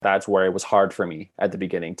that's where it was hard for me at the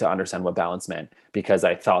beginning to understand what balance meant, because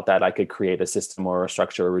I thought that I could create a system or a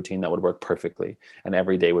structure or routine that would work perfectly and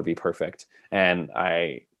every day would be perfect. And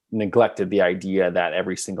I neglected the idea that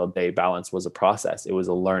every single day balance was a process. It was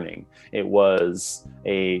a learning. It was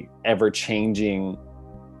a ever-changing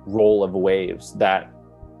roll of waves that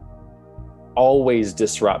always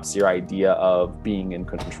disrupts your idea of being in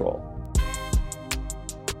control.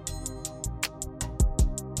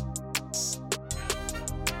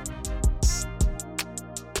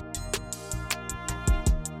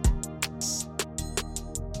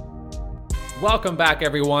 Welcome back,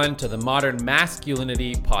 everyone, to the Modern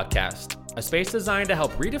Masculinity Podcast, a space designed to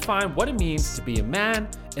help redefine what it means to be a man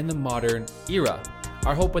in the modern era.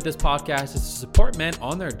 Our hope with this podcast is to support men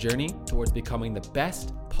on their journey towards becoming the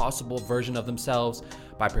best possible version of themselves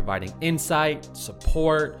by providing insight,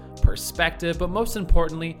 support, perspective, but most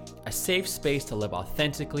importantly, a safe space to live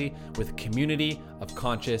authentically with a community of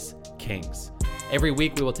conscious kings. Every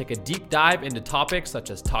week, we will take a deep dive into topics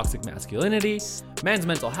such as toxic masculinity, men's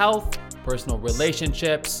mental health, personal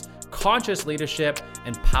relationships, conscious leadership,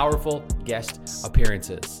 and powerful guest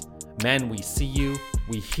appearances. Men, we see you,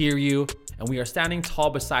 we hear you, and we are standing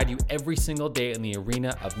tall beside you every single day in the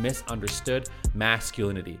arena of misunderstood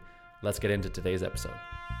masculinity. Let's get into today's episode.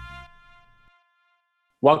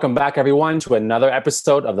 Welcome back, everyone, to another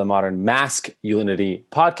episode of the Modern Masculinity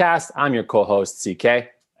Podcast. I'm your co-host, CK.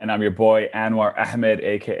 And I'm your boy, Anwar Ahmed,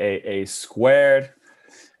 aka A Squared.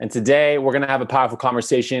 And today we're going to have a powerful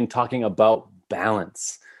conversation talking about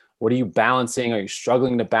balance. What are you balancing? Are you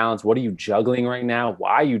struggling to balance? What are you juggling right now?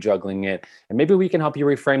 Why are you juggling it? And maybe we can help you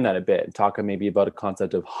reframe that a bit and talk maybe about a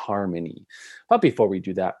concept of harmony. But before we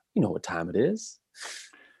do that, you know what time it is.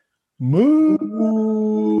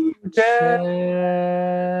 Mood check.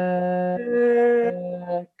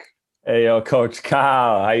 Hey, yo, Coach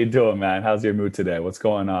Kyle. How you doing, man? How's your mood today? What's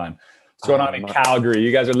going on? What's going on in Calgary?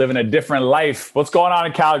 You guys are living a different life. What's going on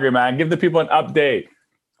in Calgary, man? Give the people an update.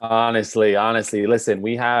 Honestly, listen,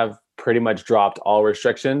 we have pretty much dropped all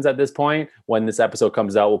restrictions at this point. When this episode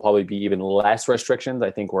comes out, we'll probably be even less restrictions. I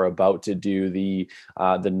think we're about to do the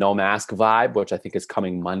no mask vibe, which I think is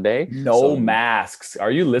coming Monday. No masks.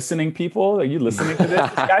 Are you listening, people? Are you listening to this?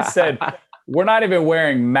 This guy said, we're not even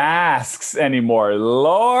wearing masks anymore.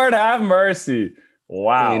 Lord have mercy.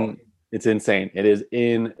 Wow. It's insane. It is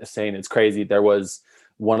insane. It's crazy. There was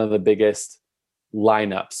one of the biggest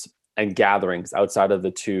lineups and gatherings outside of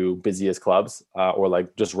the two busiest clubs or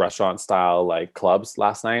like just restaurant style like clubs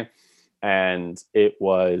last night. And it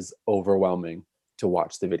was overwhelming to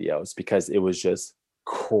watch the videos because it was just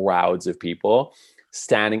crowds of people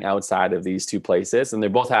standing outside of these two places. And they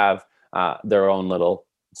both have their own little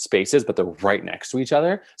spaces, but they're right next to each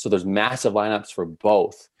other. So there's massive lineups for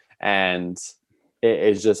both. And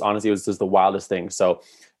it's just, honestly, it was just the wildest thing. So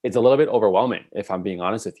it's a little bit overwhelming, if I'm being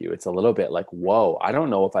honest with you. It's a little bit like, whoa, I don't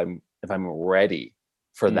know if I'm ready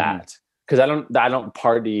for that. Because I don't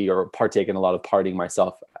party or partake in a lot of partying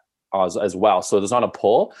myself as well. So there's not a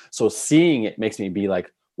pull. So seeing it makes me be like,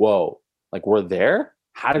 whoa, like we're there.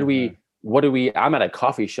 How did I'm at a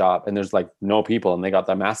coffee shop and there's like no people and they got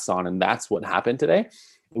their masks on. And that's what happened today.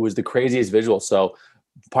 It was the craziest visual. So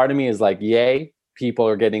part of me is like, yay, people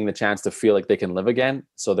are getting the chance to feel like they can live again.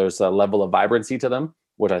 So there's a level of vibrancy to them,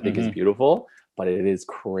 which I think is beautiful, but it is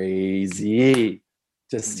crazy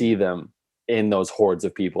to see them in those hordes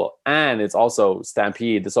of people. And it's also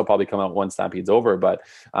Stampede. This will probably come out once Stampede's over, but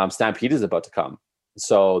Stampede is about to come.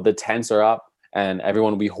 So the tents are up and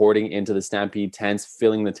everyone will be hoarding into the Stampede tents,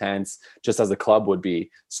 filling the tents just as the club would be.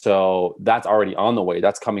 So that's already on the way.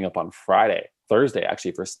 That's coming up on Thursday,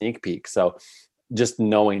 actually, for a sneak peek. So just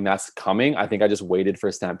knowing that's coming, I think I just waited for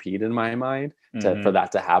Stampede in my mind for that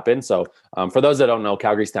to happen. So for those that don't know,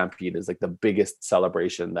 Calgary Stampede is like the biggest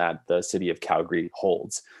celebration that the city of Calgary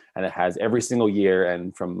holds. And it has every single year.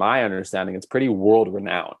 And from my understanding, it's pretty world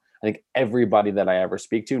renowned. I think everybody that I ever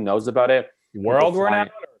speak to knows about it. World renowned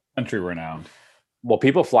or country renowned? Well,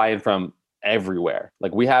 people fly in from everywhere.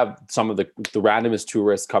 Like we have some of the randomest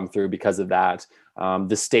tourists come through because of that.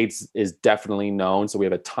 The States is definitely known. So we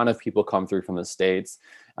have a ton of people come through from the States.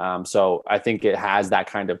 So I think it has that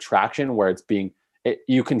kind of traction where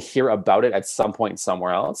you can hear about it at some point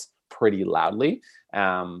somewhere else pretty loudly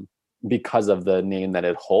because of the name that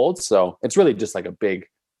it holds. So it's really just like a big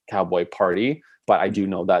cowboy party. But I do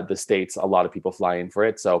know that the States, a lot of people fly in for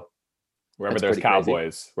it. So wherever there's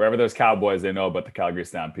cowboys, they know about the Calgary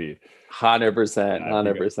Stampede. 100%,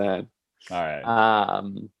 100%. All right.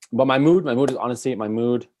 But my mood is honestly,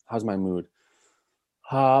 how's my mood?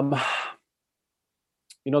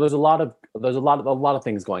 there's a lot of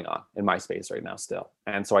things going on in my space right now still.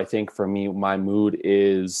 And so I think for me, my mood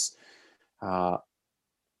is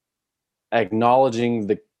acknowledging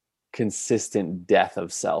the consistent death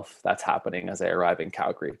of self that's happening as I arrive in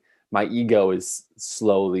Calgary. My ego is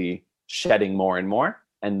slowly shedding more and more,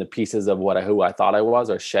 and the pieces of who I thought I was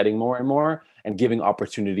are shedding more and more, and giving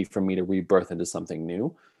opportunity for me to rebirth into something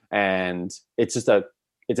new. And it's a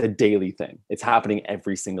daily thing. It's happening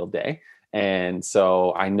every single day. And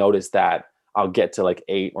so I noticed that I'll get to like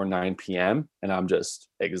 8 or 9 p.m. and I'm just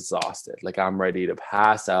exhausted. Like I'm ready to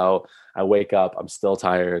pass out. I wake up, I'm still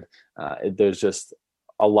tired. There's just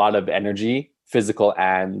a lot of energy, physical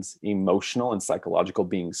and emotional and psychological,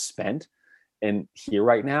 being spent in here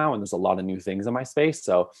right now. And there's a lot of new things in my space.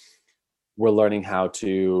 So we're learning how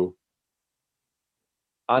to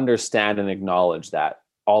understand and acknowledge that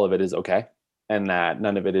all of it is okay, and that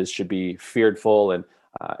none of it should be fearful, and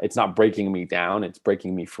it's not breaking me down, it's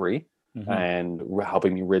breaking me free. And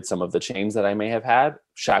helping me rid some of the chains that I may have had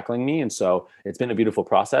shackling me. And so it's been a beautiful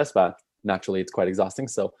process, but naturally it's quite exhausting.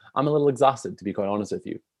 So I'm a little exhausted, to be quite honest with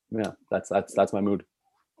you. Yeah, that's my mood.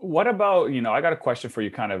 What about, I got a question for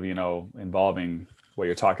you, kind of, involving what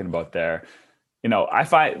you're talking about there. I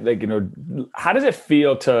find like, how does it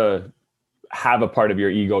feel to have a part of your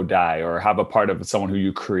ego die, or have a part of someone who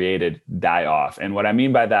you created die off? And what I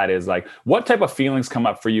mean by that is, like, what type of feelings come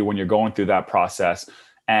up for you when you're going through that process?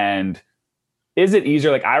 And is it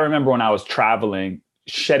easier? Like, I remember when I was traveling,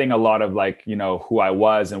 shedding a lot of like, who I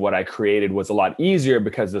was and what I created was a lot easier,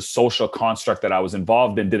 because the social construct that I was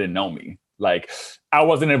involved in didn't know me. Like, I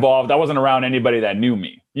wasn't involved. I wasn't around anybody that knew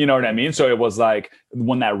me. You know what I mean? So it was like,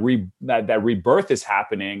 when that rebirth is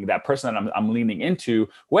happening, that person that I'm leaning into,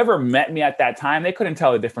 whoever met me at that time, they couldn't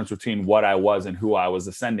tell the difference between what I was and who I was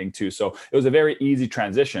ascending to. So it was a very easy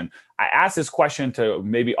transition. I asked this question to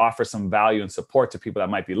maybe offer some value and support to people that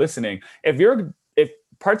might be listening. If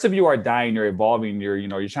parts of you are dying, you're evolving,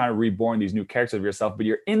 you're trying to reborn these new characters of yourself, but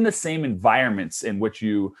you're in the same environments in which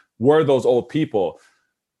you were those old people,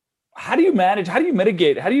 how do you manage? How do you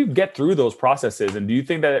mitigate? How do you get through those processes? And do you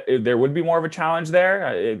think that there would be more of a challenge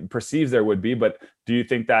there? It perceives there would be, but do you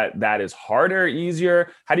think that is harder,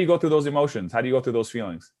 easier? How do you go through those emotions? How do you go through those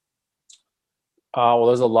feelings? Well,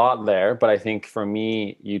 there's a lot there, but I think for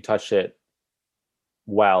me, you touched it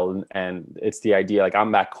well. And it's the idea, like,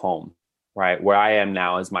 I'm back home, right? Where I am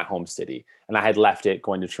now is my home city. And I had left it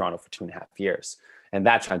going to Toronto for 2.5 years. And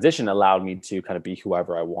that transition allowed me to kind of be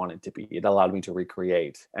whoever I wanted to be. It allowed me to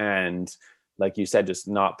recreate. And like you said, just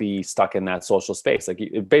not be stuck in that social space. Like,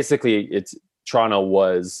 Toronto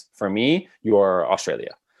was, for me, your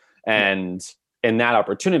Australia. And in that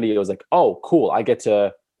opportunity, it was like, oh, cool. I can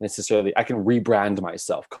rebrand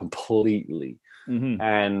myself completely.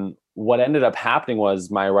 And what ended up happening was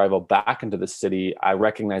my arrival back into the city. I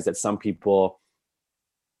recognized that some people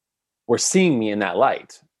were seeing me in that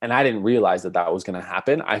light. And I didn't realize that was going to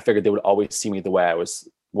happen. I figured they would always see me the way I was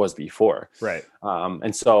before. Right.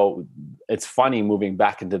 And so it's funny, moving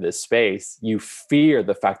back into this space, you fear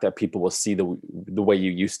the fact that people will see the way you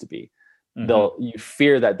used to be. You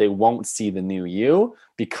fear that they won't see the new you,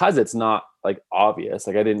 because it's not like obvious.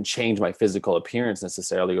 Like, I didn't change my physical appearance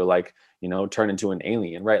necessarily, or like, turn into an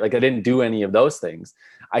alien, right? Like, I didn't do any of those things.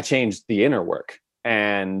 I changed the inner work.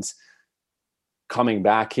 And coming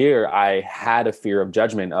back here, I had a fear of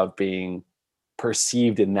judgment, of being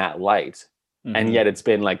perceived in that light. And yet it's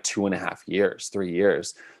been like 2.5 years, 3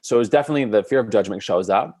 years. So it's definitely, the fear of judgment shows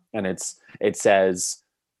up, and it says,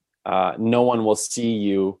 no one will see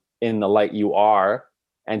you in the light you are.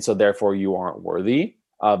 And so therefore you aren't worthy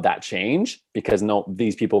of that change, because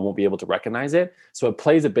these people won't be able to recognize it. So it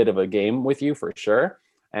plays a bit of a game with you, for sure.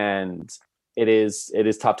 And it is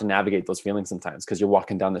tough to navigate those feelings sometimes, because you're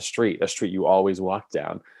walking down a street you always walk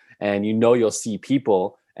down, and you'll see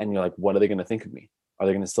people, and you're like, what are they going to think of me? Are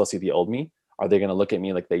they going to still see the old me? Are they going to look at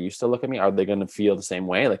me like they used to look at me? Are they going to feel the same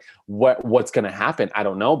way? Like, what's going to happen? I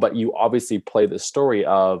don't know. But you obviously play the story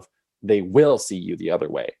of, they will see you the other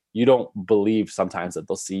way. You don't believe sometimes that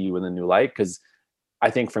they'll see you in the new light, because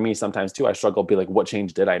I think for me sometimes too, I struggle to be like, what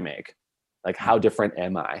change did I make? Like, how different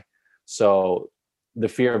am I? So the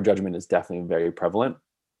fear of judgment is definitely very prevalent.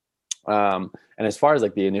 And as far as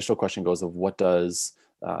like the initial question goes of what does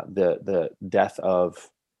the death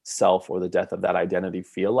of self, or the death of that identity,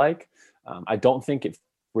 feel like, I don't think it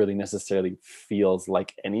really necessarily feels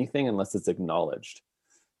like anything unless it's acknowledged.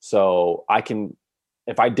 So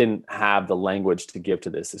if I didn't have the language to give to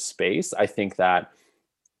this space, I think that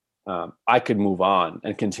I could move on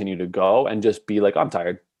and continue to go and just be like, I'm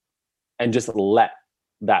tired, and just let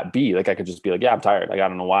that be. Like, I could just be like, yeah, I'm tired. Like, I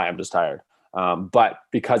don't know why, I'm just tired. But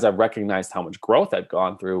because I've recognized how much growth I've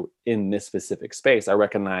gone through in this specific space, I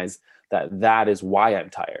recognize that is why I'm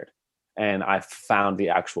tired. And I've found the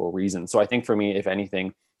actual reason. So I think for me, if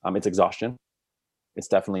anything, it's exhaustion. It's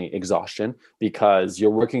definitely exhaustion, because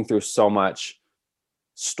you're working through so much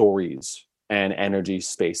stories and energy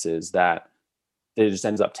spaces that it just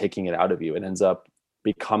ends up taking it out of you. It ends up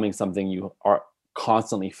becoming something you are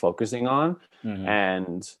constantly focusing on,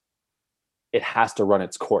 and it has to run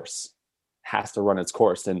its course.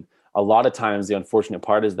 And a lot of times the unfortunate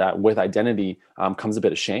part is that with identity comes a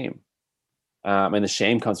bit of shame. And the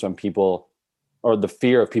shame comes from people, or the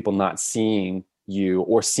fear of people not seeing you,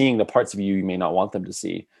 or seeing the parts of you you may not want them to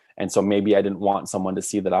see. And so maybe I didn't want someone to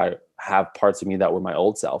see that I have parts of me that were my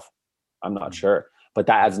old self. I'm not sure, but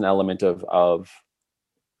that adds an element of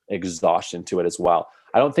exhaustion to it as well.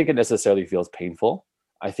 I don't think it necessarily feels painful.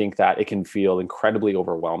 I think that it can feel incredibly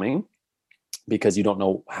overwhelming, because you don't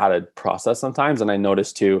know how to process sometimes. And I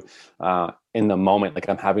noticed too, in the moment, like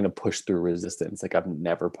I'm having to push through resistance. Like I've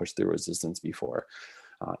never pushed through resistance before.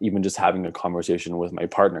 Even just having a conversation with my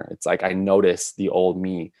partner, it's like I notice the old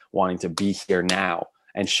me wanting to be here now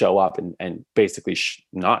and show up and basically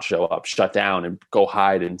not show up, shut down and go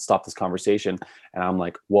hide and stop this conversation. And I'm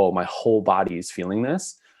like, whoa, my whole body is feeling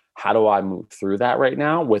this. How do I move through that right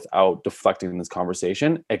now without deflecting this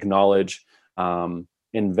conversation? Acknowledge,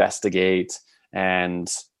 investigate,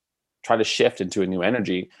 and try to shift into a new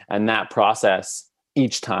energy. And that process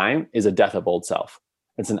each time is a death of old self.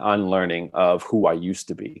 It's an unlearning of who I used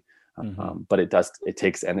to be. But it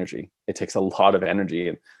takes energy. It takes a lot of energy.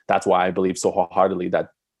 And that's why I believe so wholeheartedly that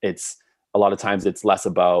it's a lot of times it's less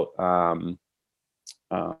about kind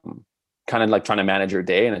of like trying to manage your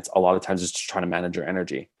day. And it's a lot of times it's just trying to manage your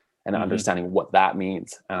energy and understanding what that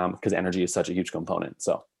means. Because energy is such a huge component.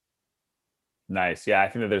 So. Nice. Yeah, I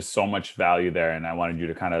think that there's so much value there. And I wanted you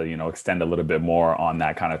to kind of, extend a little bit more on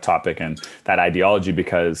that kind of topic and that ideology,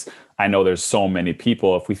 because I know there's so many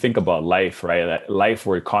people, if we think about life, right? That life,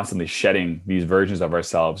 we're constantly shedding these versions of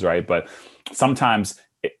ourselves, right? But sometimes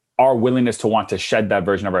our willingness to want to shed that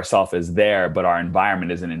version of ourselves is there, but our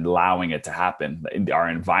environment isn't allowing it to happen. Our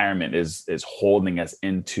environment is holding us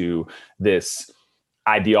into this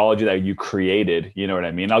ideology that you created. You know what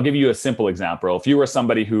I mean? I'll give you a simple example. If you were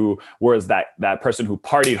somebody who was that person who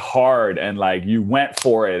partied hard and like you went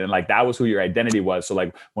for it and like that was who your identity was. So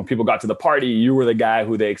like when people got to the party, you were the guy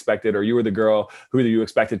who they expected, or you were the girl who you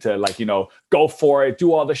expected to like, go for it,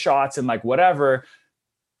 do all the shots and like whatever.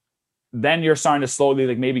 Then you're starting to slowly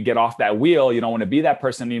like maybe get off that wheel. You don't want to be that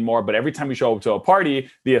person anymore. But every time you show up to a party,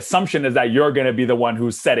 the assumption is that you're going to be the one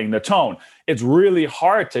who's setting the tone. It's really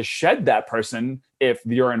hard to shed that person if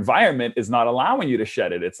your environment is not allowing you to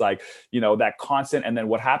shed it. It's like, that constant. And then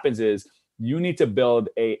what happens is you need to build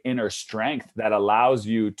a inner strength that allows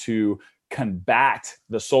you to combat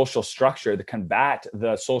the social structure, to combat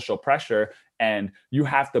the social pressure. And you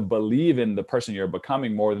have to believe in the person you're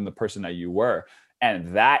becoming more than the person that you were.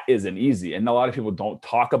 And that isn't easy. And a lot of people don't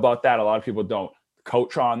talk about that. A lot of people don't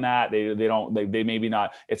coach on that. They maybe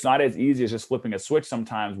not, it's not as easy as just flipping a switch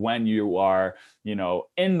sometimes when you are,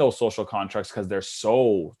 in those social contracts, because they're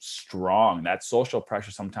so strong. That social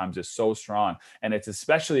pressure sometimes is so strong. And it's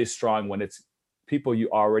especially strong when it's people you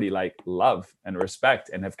already like love and respect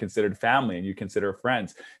and have considered family and you consider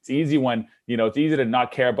friends. It's easy when, it's easy to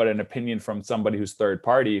not care about an opinion from somebody who's third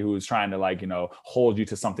party, who's trying to like, hold you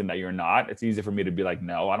to something that you're not. It's easy for me to be like,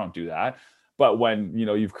 no, I don't do that. But when,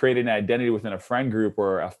 you've created an identity within a friend group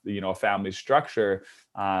or a family structure,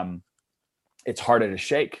 it's harder to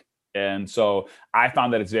shake. And so I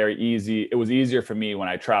found that it's very easy. It was easier for me when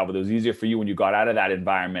I traveled. It was easier for you when you got out of that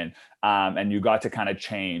environment and you got to kind of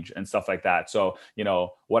change and stuff like that. So,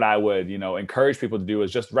 what I would, encourage people to do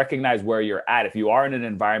is just recognize where you're at. If you are in an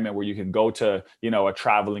environment where you can go to, a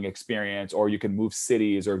traveling experience, or you can move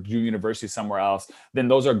cities or do university somewhere else, then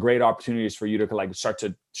those are great opportunities for you to like start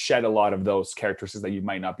to shed a lot of those characteristics that you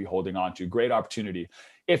might not be holding on to. Great opportunity.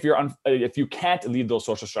 If you can't leave those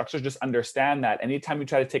social structures, just understand that anytime you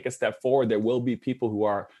try to take a step forward, there will be people who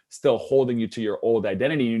are still holding you to your old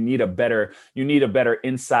identity. You need a better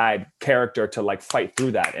inside character to like fight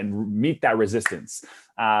through that and meet that resistance.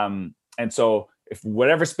 And so if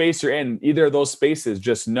whatever space you're in, either of those spaces,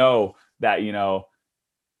 just know that,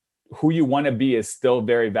 who you want to be is still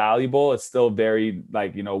very valuable. It's still very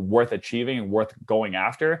worth achieving and worth going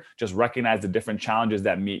after. Just recognize the different challenges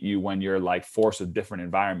that meet you when you're like forced with different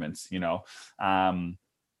environments, And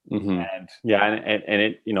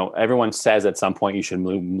it, everyone says at some point you should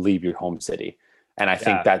leave your home city. And I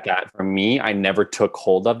think that for me, I never took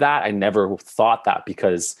hold of that. I never thought that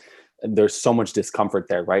because there's so much discomfort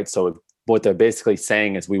there, right? So But what they're basically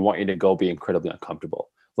saying is we want you to go be incredibly uncomfortable.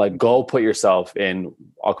 Like go put yourself in,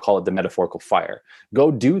 I'll call it the metaphorical fire.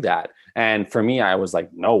 Go do that. And for me, I was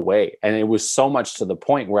like, no way. And it was so much to the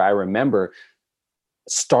point where I remember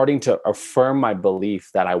starting to affirm my belief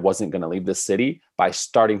that I wasn't going to leave the city by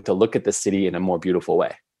starting to look at the city in a more beautiful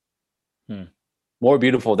way. More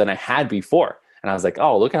beautiful than I had before. And I was like,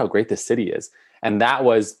 oh, look at how great this city is. And that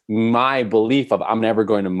was my belief of I'm never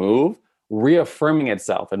going to move, reaffirming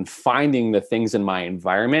itself and finding the things in my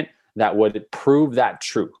environment that would prove that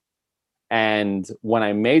true. And when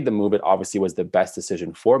I made the move, it obviously was the best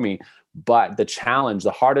decision for me. But the challenge,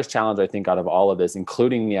 the hardest challenge, I think, out of all of this,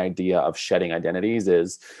 including the idea of shedding identities,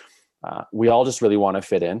 is we all just really want to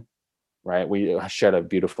fit in, right? We shared a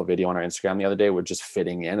beautiful video on our Instagram the other day. We're just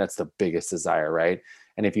fitting in. That's the biggest desire, right?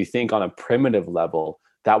 And if you think on a primitive level,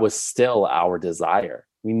 that was still our desire.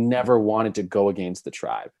 We never wanted to go against the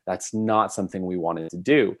tribe. That's not something we wanted to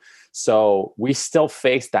do. So we still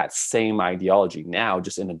face that same ideology now,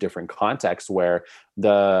 just in a different context where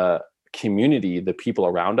the community, the people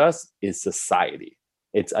around us, is society.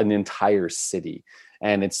 It's an entire city.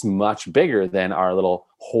 And it's much bigger than our little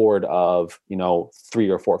horde of, 3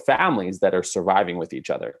 or 4 families that are surviving with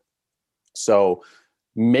each other. So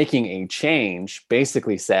making a change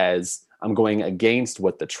basically says, I'm going against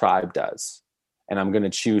what the tribe does. And I'm going to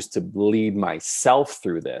choose to lead myself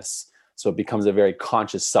through this. So it becomes a very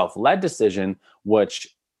conscious self-led decision, which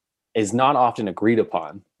is not often agreed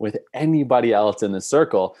upon with anybody else in the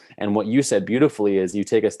circle. And what you said beautifully is you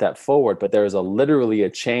take a step forward, but there is literally a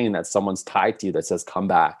chain that someone's tied to you that says, come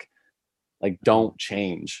back. Like, don't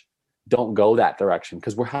change. Don't go that direction,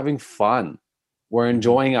 because we're having fun. We're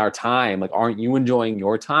enjoying our time. Like, aren't you enjoying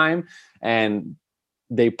your time? And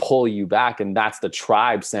they pull you back. And that's the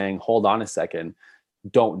tribe saying, hold on a second,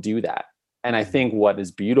 don't do that. And I think what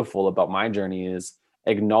is beautiful about my journey is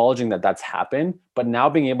acknowledging that that's happened, but now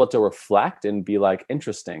being able to reflect and be like,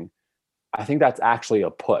 interesting. I think that's actually a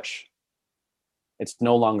push. It's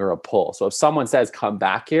no longer a pull. So if someone says, come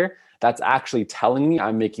back here, that's actually telling me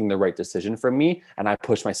I'm making the right decision for me. And I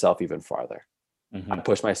push myself even farther. I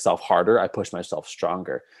push myself harder. I push myself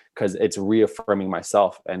stronger, because it's reaffirming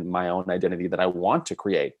myself and my own identity that I want to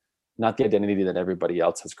create, not the identity that everybody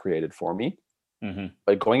else has created for me.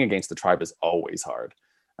 But going against the tribe is always hard.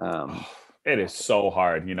 It is so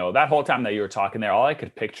hard. That whole time that you were talking there, all I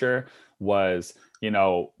could picture was,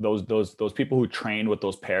 those people who trained with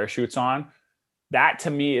those parachutes on. That to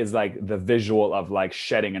me is like the visual of like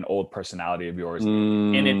shedding an old personality of yours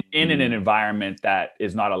in an environment that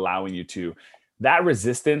is not allowing you to. That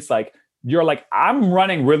resistance, like you're like, I'm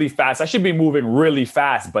running really fast. I should be moving really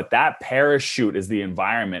fast, but that parachute is the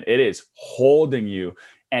environment. It is holding you,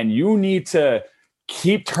 and you need to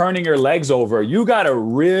keep turning your legs over. You got to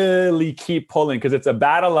really keep pulling, because it's a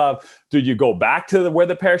battle of, do you go back to where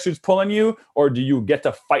the parachute's pulling you, or do you get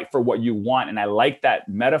to fight for what you want? And I like that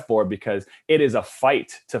metaphor, because it is a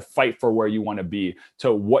fight to fight for where you want to be,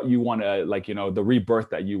 to what you want to, like, the rebirth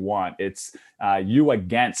that you want. It's you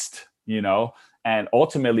against, and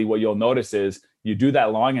ultimately what you'll notice is you do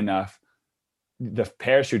that long enough, the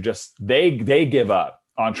parachute just, they give up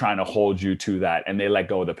on trying to hold you to that, and they let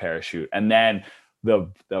go of the parachute. And then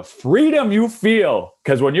the freedom you feel,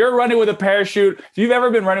 because when you're running with a parachute, if you've ever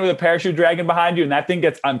been running with a parachute dragging behind you and that thing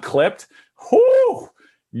gets unclipped,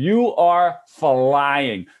 you are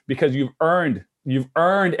flying, because you've earned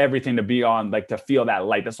everything to be on, like, to feel that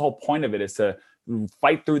light. That's the whole point of it, is to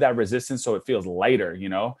fight through that resistance so it feels lighter,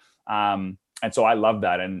 and so I love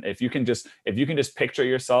that. And if you can just picture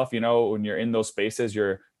yourself, when you're in those spaces,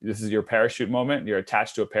 this is your parachute moment. You're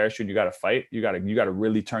attached to a parachute. You got to fight. You got to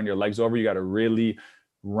really turn your legs over. You got to really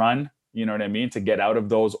run. You know what I mean? To get out of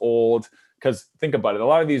those old, because think about it. A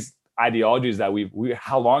lot of these ideologies that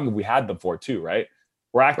how long have we had them for too, right?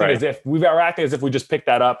 We're acting as if we just picked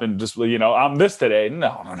that up and just, I'm this today.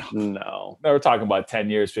 No. We're talking about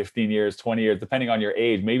 10 years, 15 years, 20 years, depending on your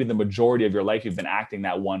age. Maybe the majority of your life you've been acting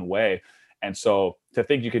that one way. And so to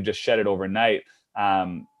think you could just shed it overnight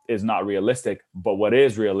is not realistic. But what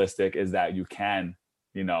is realistic is that you can,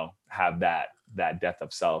 have that death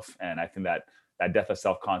of self. And I think that death of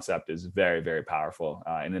self concept is very, very powerful.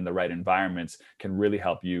 And in the right environments can really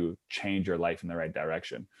help you change your life in the right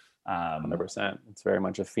direction. 100%. It's very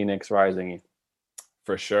much a phoenix rising.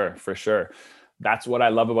 For sure. That's what I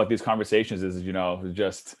love about these conversations is,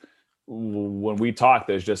 just when we talk,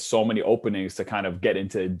 there's just so many openings to kind of get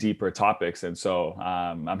into deeper topics. And so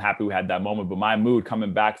I'm happy we had that moment, but my mood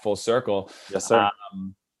coming back full circle. Yes, sir.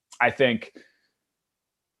 I think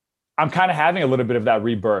I'm kind of having a little bit of that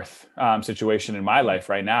rebirth situation in my life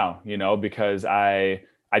right now, because I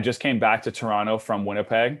I just came back to Toronto from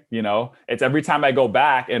Winnipeg. You know, it's every time I go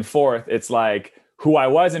back and forth, it's like who I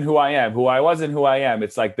was and who I am, who I was and who I am.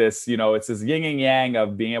 It's like this, you know, it's this yin and yang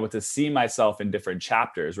of being able to see myself in different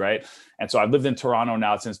chapters, right? And so I've lived in Toronto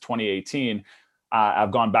now since 2018.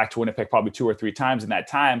 I've gone back to Winnipeg probably 2 or 3 times in that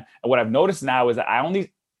time. And what I've noticed now is that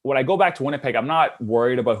when I go back to Winnipeg, I'm not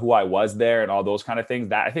worried about who I was there and all those kind of things.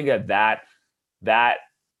 That I think that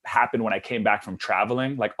happened when I came back from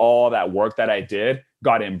traveling. Like all that work that I did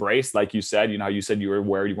got embraced. Like you said, you know, how you said you were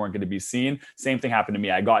worried you weren't going to be seen. Same thing happened to me.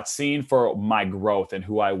 I got seen for my growth and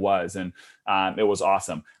who I was. And it was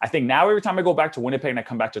awesome. I think now every time I go back to Winnipeg and I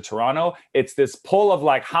come back to Toronto, it's this pull of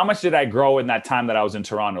like, how much did I grow in that time that I was in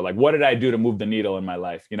Toronto? Like, what did I do to move the needle in my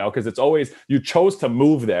life? You know, because it's always, you chose to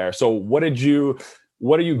move there. So what are you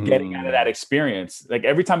getting out of that experience? Like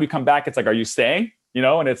every time you come back, it's like, are you staying? You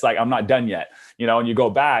know, and it's like, I'm not done yet, you know, and you go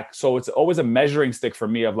back. So it's always a measuring stick for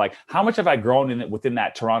me of like, how much have I grown within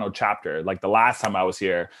that Toronto chapter? Like the last time I was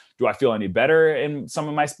here, do I feel any better in some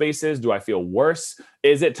of my spaces? Do I feel worse?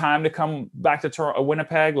 Is it time to come back to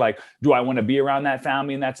Winnipeg? Like, do I want to be around that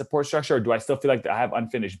family and that support structure? Or do I still feel like I have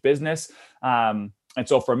unfinished business? And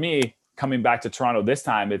so for me, coming back to Toronto this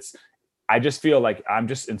time, I just feel like I'm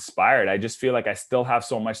just inspired. I just feel like I still have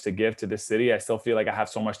so much to give to this city. I still feel like I have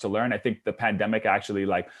so much to learn. I think the pandemic actually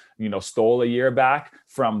stole a year back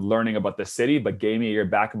from learning about the city, but gave me a year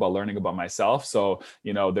back about learning about myself. So,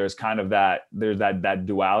 you know, there's kind of that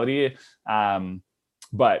duality.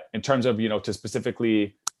 But in terms of, you know, to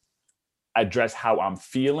specifically address how I'm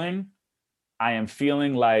feeling, I am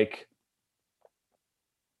feeling like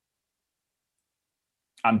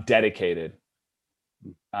I'm dedicated.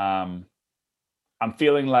 I'm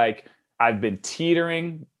feeling like I've been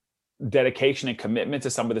teetering dedication and commitment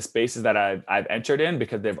to some of the spaces that I've entered in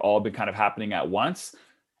because they've all been kind of happening at once.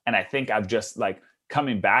 And I think I've just like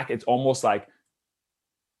coming back, it's almost like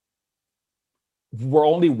we're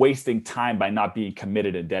only wasting time by not being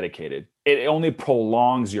committed and dedicated. It only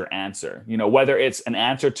prolongs your answer, you know, whether it's an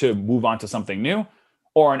answer to move on to something new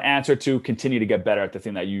or an answer to continue to get better at the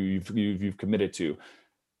thing that you've committed to.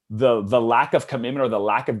 The lack of commitment or the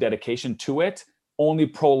lack of dedication to it only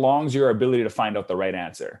prolongs your ability to find out the right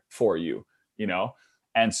answer for you, you know?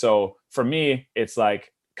 And so for me, it's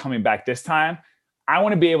like coming back this time, I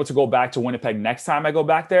want to be able to go back to Winnipeg next time I go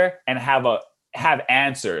back there and have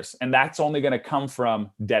answers. And that's only going to come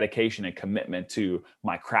from dedication and commitment to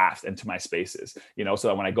my craft and to my spaces, you know? So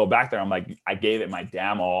that when I go back there, I'm like, I gave it my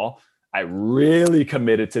damn all. I really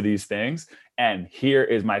committed to these things. And here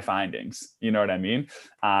is my findings. You know what I mean?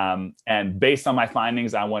 And based on my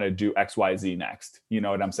findings, I want to do X, Y, Z next. You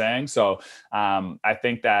know what I'm saying? So I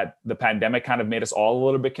think that the pandemic kind of made us all a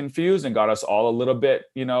little bit confused and got us all a little bit,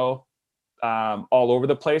 you know, all over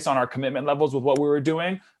the place on our commitment levels with what we were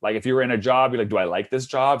doing. Like if you were in a job, you're like, do I like this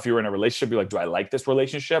job? If you were in a relationship, you're like, do I like this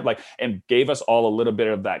relationship? Like, and gave us all a little bit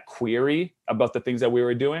of that query about the things that we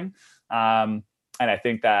were doing. And I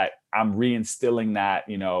think that I'm reinstilling that,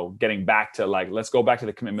 you know, getting back to like, let's go back to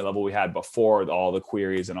the commitment level we had before all the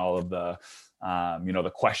queries and all of the, you know,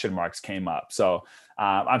 the question marks came up. So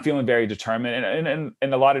I'm feeling very determined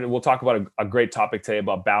and a lot of it, we'll talk about a great topic today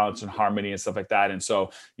about balance and harmony and stuff like that. And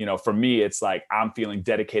so, you know, for me, it's like, I'm feeling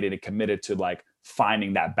dedicated and committed to like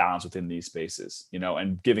finding that balance within these spaces, you know,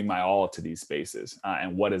 and giving my all to these spaces.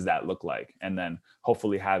 And what does that look like? And then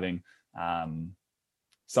hopefully having,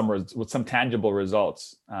 with some tangible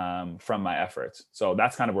results from my efforts. So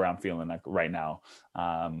that's kind of where I'm feeling like right now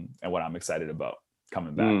and what I'm excited about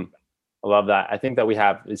coming back. I love that. I think that we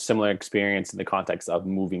have a similar experience in the context of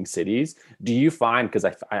moving cities. Do you find, because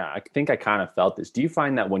I think I kind of felt this, do you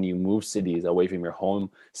find that when you move cities away from your home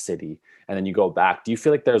city and then you go back, do you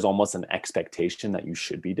feel like there's almost an expectation that you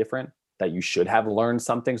should be different, that you should have learned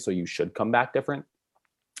something, so you should come back different?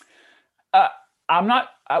 I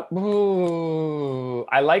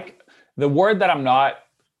like the word that I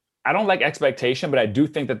don't like expectation, but I do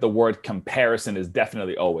think that the word comparison is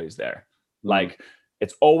definitely always there. Like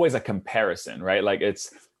it's always a comparison, right? Like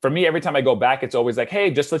it's, for me, every time I go back, it's always like, hey,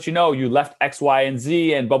 just to let you know, you left X, Y, and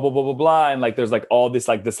Z and blah, blah, blah, blah, blah. And like, there's like all this,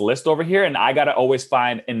 like this list over here. And I got to always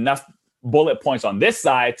find enough bullet points on this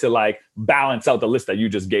side to like balance out the list that you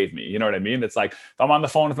just gave me. You know what I mean? It's like, if I'm on the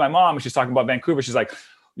phone with my mom and she's talking about Vancouver, she's like,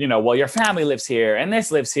 you know, well, your family lives here and this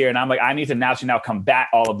lives here. And I'm like, I need to now combat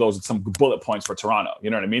all of those with some bullet points for Toronto. You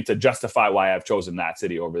know what I mean? To justify why I've chosen that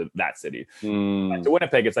city over that city. And to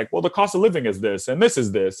Winnipeg, it's like, well, the cost of living is this, and this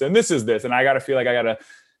is this, and this is this. And I got to feel like I got to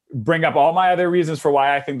bring up all my other reasons for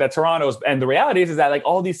why I think that Toronto's, and the reality is that like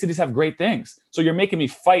all these cities have great things. So you're making me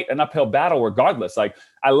fight an uphill battle regardless. Like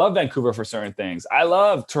I love Vancouver for certain things. I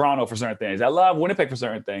love Toronto for certain things. I love Winnipeg for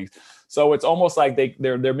certain things. So it's almost like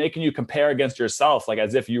they're making you compare against yourself, like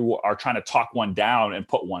as if you are trying to talk one down and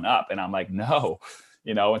put one up. And I'm like, no,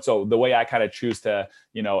 and so the way I kind of choose to,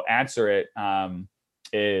 answer it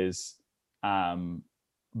is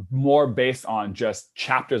more based on just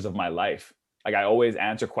chapters of my life. Like I always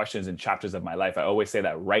answer questions in chapters of my life. I always say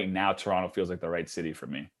that right now, Toronto feels like the right city for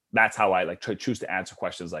me. That's how I choose to answer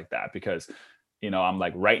questions like that, because, I'm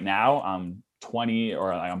like right now I'm 20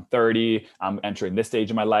 or I'm 30, I'm entering this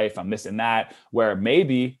stage of my life. I'm this and that, where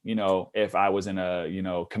maybe, if I was in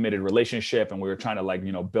a, committed relationship and we were trying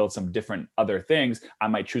to build some different other things, I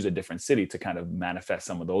might choose a different city to kind of manifest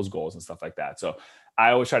some of those goals and stuff like that. So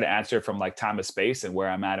I always try to answer it from like time of space and where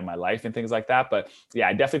I'm at in my life and things like that. But yeah,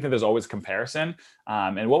 I definitely think there's always comparison.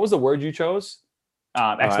 And what was the word you chose?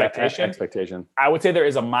 Expectation. Expectation. I would say there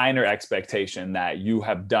is a minor expectation that you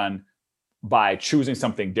have done by choosing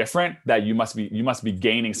something different, that you must be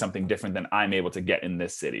gaining something different than I'm able to get in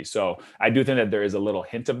this city. So I do think that there is a little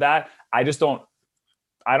hint of that. I don't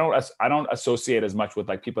associate as much with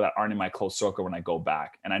like people that aren't in my close circle when I go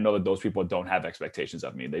back. And I know that those people don't have expectations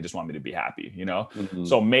of me. They just want me to be happy, Mm-hmm.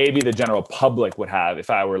 So maybe the general public would have, if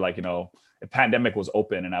I were like, if pandemic was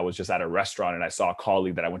open and I was just at a restaurant and I saw a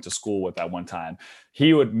colleague that I went to school with at one time,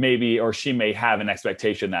 he would maybe, or she may have an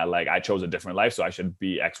expectation that like I chose a different life, so I should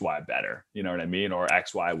be X, Y better. You know what I mean? Or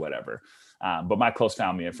X, Y, whatever. But my close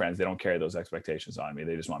family and friends, they don't carry those expectations on me.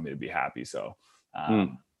 They just want me to be happy. So,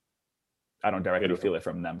 I don't directly feel it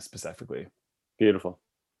from them specifically. Beautiful.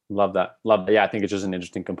 Love that. Yeah. I think it's just an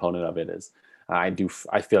interesting component of it is I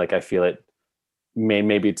feel it.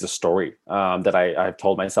 Maybe it's a story that I've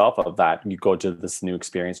told myself of that. You go to this new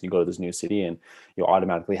experience and you go to this new city and you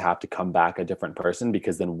automatically have to come back a different person,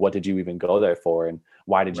 because then what did you even go there for? And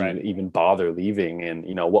why did you even bother leaving? And,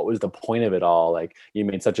 what was the point of it all? Like you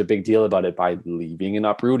made such a big deal about it by leaving and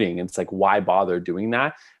uprooting. And it's like, why bother doing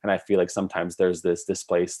that? And I feel like sometimes there's this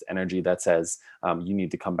displaced energy that says you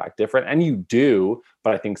need to come back different, and you do.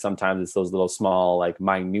 But I think sometimes it's those little small, like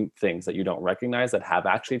minute things that you don't recognize that have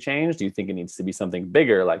actually changed. Do you think it needs to be something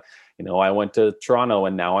bigger? Like, I went to Toronto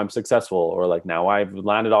and now I'm successful, or like now I've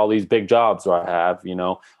landed all these big jobs, or I have,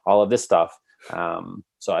 all of this stuff.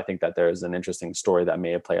 So I think that there's an interesting story that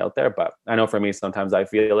may have played out there, but I know for me, sometimes I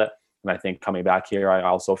feel it. And I think coming back here, I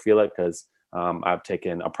also feel it because I've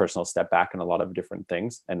taken a personal step back in a lot of different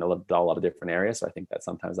things and a lot of different areas. So I think that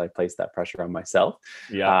sometimes I place that pressure on myself.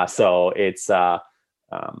 Yeah. So it's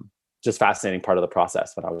just fascinating part of the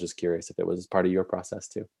process, but I was just curious if it was part of your process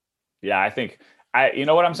too. Yeah, I think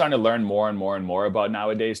what I'm starting to learn more and more and more about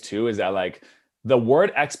nowadays too, is that like the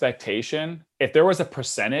word expectation, if there was a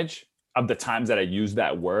percentage of the times that I use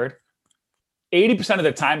that word, 80% of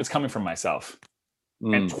the time it's coming from myself.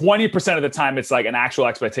 And 20% of the time it's like an actual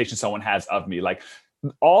expectation someone has of me. Like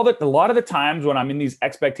a lot of the times when I'm in these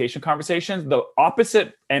expectation conversations, the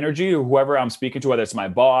opposite energy or whoever I'm speaking to, whether it's my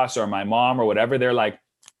boss or my mom or whatever, they're like,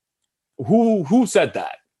 who said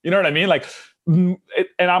that? You know what I mean? Like, and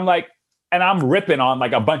I'm like, and I'm ripping on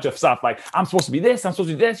like a bunch of stuff. Like I'm supposed to be this, I'm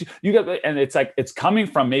supposed to be this. You got, and it's like, it's coming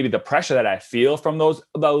from maybe the pressure that I feel from those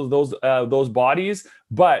bodies.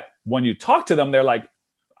 But when you talk to them, they're like,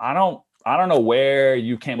 I don't know where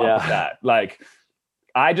you came up with that. Like,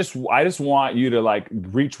 I just want you to like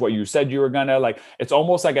reach what you said you were gonna. Like, it's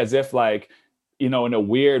almost like as if like, in a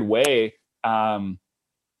weird way, by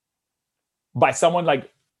someone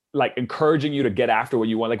like encouraging you to get after what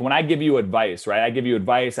you want. Like when I give you advice, right? I give you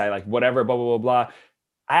advice. I like whatever, blah, blah, blah, blah.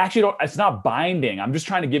 I actually don't, it's not binding. I'm just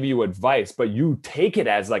trying to give you advice, but you take it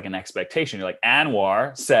as like an expectation. You're like,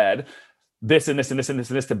 Anwar said this and this and this and this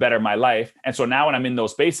and this to better my life. And so now when I'm in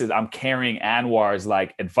those spaces, I'm carrying Anwar's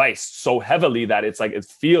like advice so heavily that it's like, it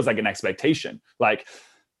feels like an expectation. Like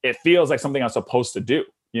it feels like something I'm supposed to do.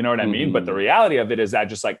 You know what I mean? But the reality of it is that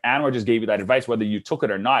just like Anwar just gave you that advice, whether you took it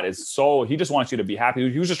or not, he just wants you to be happy.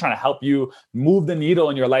 He was just trying to help you move the needle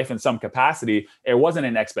in your life in some capacity. It wasn't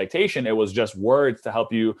an expectation. It was just words to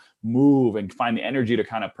help you move and find the energy to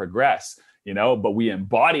kind of progress, but we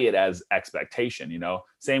embody it as expectation,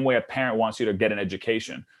 same way a parent wants you to get an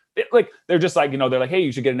education. They're just like, they're like, hey,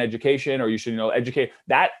 you should get an education, or you should, educate.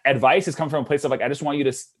 That advice is coming from a place of like, I just want you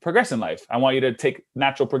to progress in life. I want you to take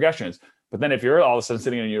natural progressions. But then if you're all of a sudden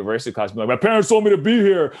sitting in a university class, like, my parents told me to be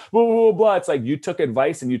here, blah, blah, blah, blah. It's like you took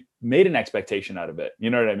advice and you made an expectation out of it. You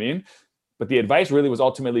know what I mean? But the advice really was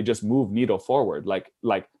ultimately just move needle forward. Like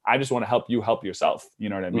I just want to help you help yourself. You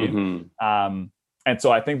know what I mean? And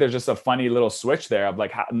so I think there's just a funny little switch there of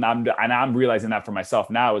like, and I'm realizing that for myself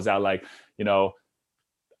now, is that like, you know,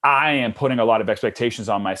 I am putting a lot of expectations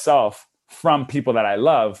on myself from people that I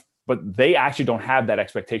love, but they actually don't have that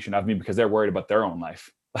expectation of me because they're worried about their own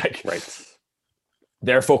life. Like, Right.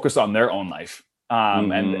 they're focused on their own life.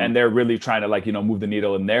 And they're really trying to like, you know, move the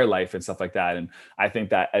needle in their life and stuff like that. And I think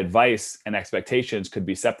that advice and expectations could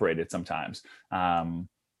be separated sometimes.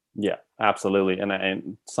 Yeah, absolutely.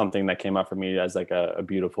 And something that came up for me as like a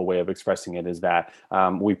beautiful way of expressing it is that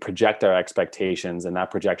we project our expectations, and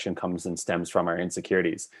that projection comes and stems from our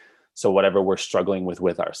insecurities. So whatever we're struggling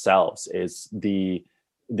with ourselves is the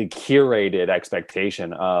curated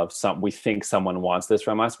expectation of we think someone wants this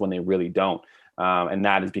from us when they really don't. And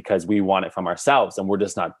that is because we want it from ourselves and we're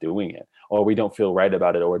just not doing it, or we don't feel right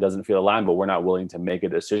about it, or it doesn't feel aligned, but we're not willing to make a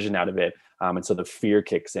decision out of it. And so the fear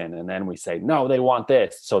kicks in, and then we say, no, they want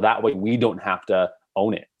this. So that way we don't have to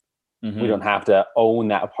own it. We don't have to own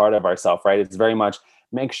that part of ourselves, right? It's very much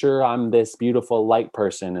make sure I'm this beautiful light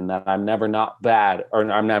person, and that I'm never not bad, or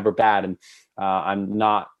I'm never bad. And I'm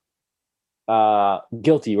not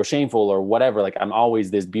guilty or shameful or whatever. Like I'm always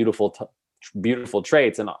this beautiful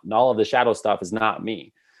traits, and all of the shadow stuff is not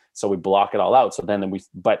me. So we block it all out. So then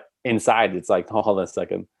but inside it's like, hold on a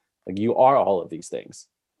second, like you are all of these things.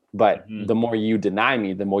 But the more you deny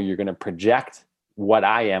me, the more you're going to project what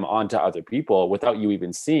I am onto other people without you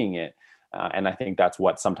even seeing it. And I think that's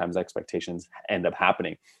what sometimes expectations end up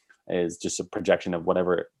happening, is just a projection of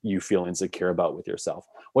whatever you feel insecure about with yourself,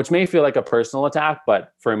 which may feel like a personal attack.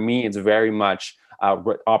 But for me, it's very much an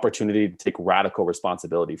opportunity to take radical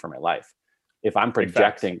responsibility for my life. If I'm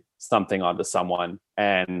projecting something onto someone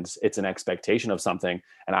and it's an expectation of something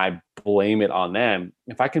and I blame it on them,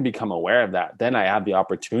 if I can become aware of that, then I have the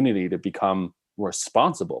opportunity to become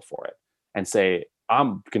responsible for it and say,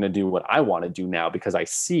 I'm going to do what I want to do now, because I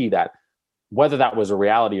see that whether that was a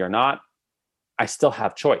reality or not, I still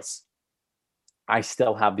have choice. I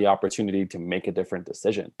still have the opportunity to make a different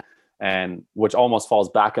decision. And which almost falls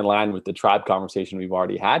back in line with the tribe conversation we've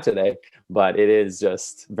already had today. But it is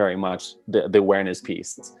just very much the awareness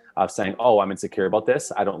piece of saying, oh, I'm insecure about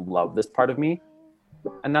this. I don't love this part of me.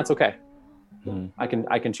 And that's okay. I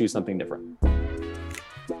can choose something different.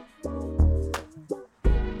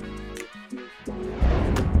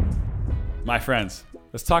 My friends,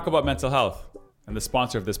 let's talk about mental health and the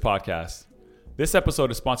sponsor of this podcast. This episode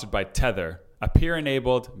is sponsored by Tether, a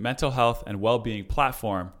peer-enabled mental health and well-being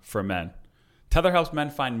platform for men. Tether helps men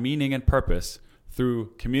find meaning and purpose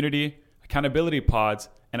through community, accountability pods,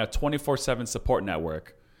 and a 24/7 support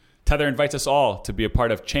network. Tether invites us all to be a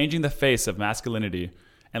part of changing the face of masculinity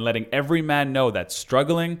and letting every man know that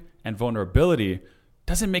struggling and vulnerability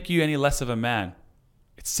doesn't make you any less of a man.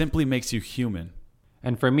 It simply makes you human.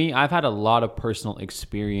 And for me, I've had a lot of personal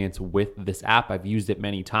experience with this app. I've used it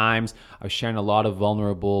many times. I've shared a lot of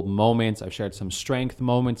vulnerable moments. I've shared some strength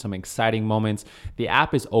moments, some exciting moments. The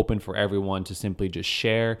app is open for everyone to simply just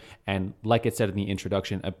share. And like it said in the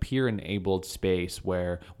introduction, a peer-enabled space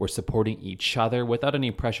where we're supporting each other without any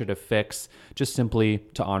pressure to fix, just simply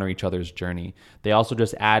to honor each other's journey. They also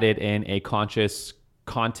just added in a conscious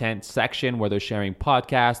content section where they're sharing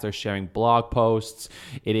podcasts, they're sharing blog posts.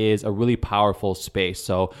 It is a really powerful space.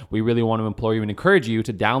 So we really want to implore you and encourage you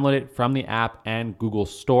to download it from the app and Google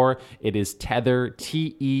Store. It is Tether,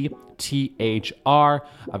 TETHR,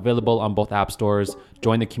 available on both app stores.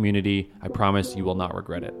 Join the community. I promise you will not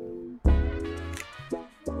regret it.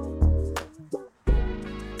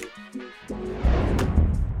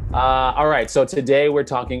 All right. So today we're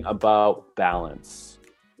talking about balance.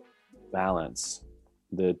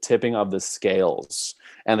 The tipping of the scales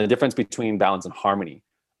and the difference between balance and harmony.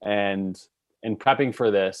 And in prepping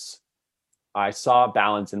for this, I saw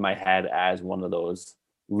balance in my head as one of those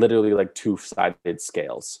literally like two-sided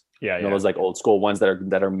scales. You know, those like old school ones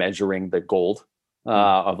that are measuring the gold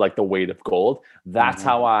of like the weight of gold. That's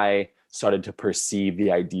how I started to perceive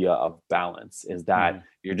the idea of balance, is that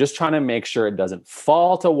you're just trying to make sure it doesn't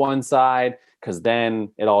fall to one side, because then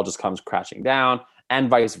it all just comes crashing down, and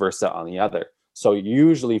vice versa on the other. So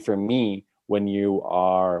usually for me, when you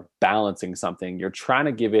are balancing something, you're trying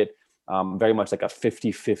to give it very much like a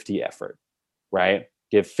 50-50 effort, right?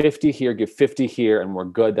 Give 50 here, give 50 here, and we're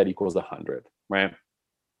good. That equals 100, right?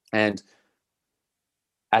 And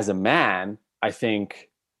as a man, I think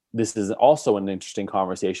this is also an interesting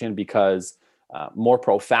conversation, because more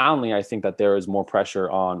profoundly, I think that there is more pressure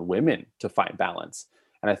on women to find balance.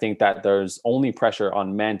 And I think that there's only pressure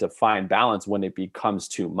on men to find balance when it becomes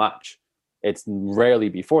too much. It's rarely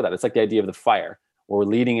before that. It's like the idea of the fire. We're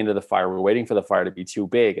leading into the fire. We're waiting for the fire to be too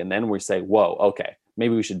big. And then we say, whoa, okay,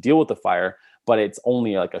 maybe we should deal with the fire. but it's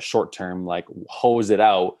only like a short term, like hose it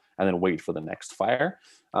out and then wait for the next fire.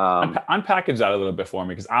 Unpackage that a little bit for me,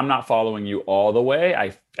 because I'm not following you all the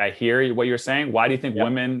way. I hear what you're saying. Why do you think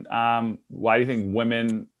women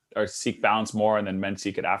or seek balance more and then men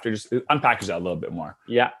seek it after? Just unpackage that a little bit more.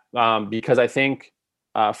 Yeah, because I think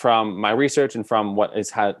from my research and from what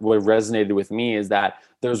resonated with me is that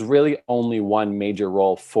there's really only one major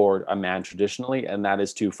role for a man traditionally, and that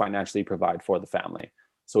is to financially provide for the family.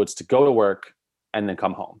 So it's to go to work and then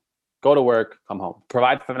come home. Go to work, come home,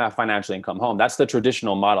 provide financially and come home. That's the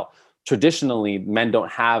traditional model. Traditionally, men don't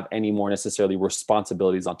have any more necessarily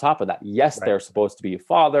responsibilities on top of that. Yes, right. They're supposed to be a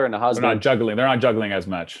father and a husband. They're not juggling as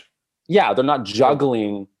much. Yeah, they're not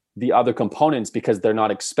juggling the other components because they're not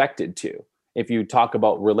expected to. If you talk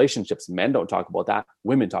about relationships, men don't talk about that.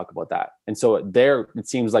 Women talk about that. And so it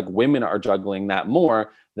seems like women are juggling that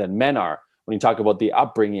more than men are. When you talk about the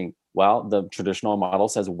upbringing, well, the traditional model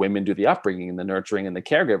says women do the upbringing, the nurturing, and the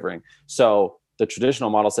caregiving. So the traditional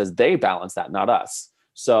model says they balance that, not us.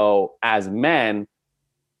 So as men,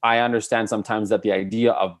 I understand sometimes that the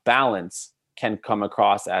idea of balance can come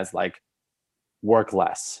across as like work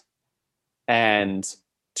less. And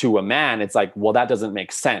to a man, it's like, well, that doesn't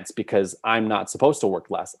make sense because I'm not supposed to work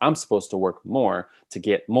less. I'm supposed to work more to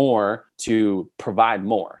get more, to provide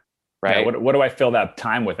more. Right. Yeah, what do I fill that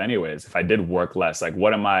time with anyways? If I did work less, like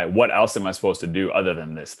what else am I supposed to do other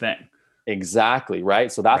than this thing? Exactly.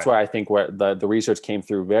 Right. So that's where I think where the research came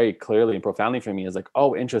through very clearly and profoundly for me is like,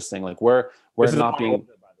 oh, interesting. Like we're not being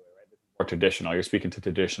more traditional. You're speaking to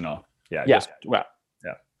traditional. Yeah. Yeah.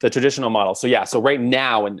 The traditional model. So yeah. So right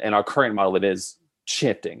now in our current model, it is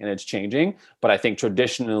shifting and it's changing. But I think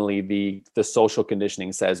traditionally the social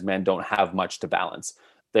conditioning says men don't have much to balance.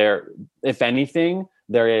 There, if anything,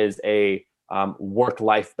 there is a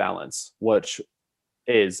work-life balance, which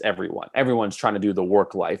is everyone. Everyone's trying to do the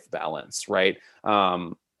work-life balance, right?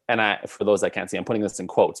 And for those that can't see, I'm putting this in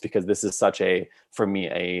quotes because this is such for me,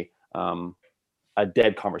 a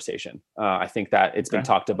dead conversation. I think that it's been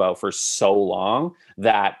talked about for so long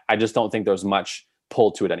that I just don't think there's much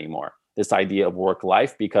pull to it anymore. This idea of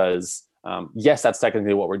work-life, because yes, that's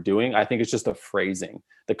technically what we're doing. I think it's just the phrasing,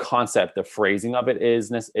 the concept, the phrasing of it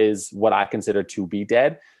is what I consider to be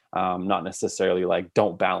dead. Not necessarily like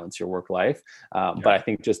don't balance your work life. But I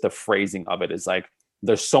think just the phrasing of it is like,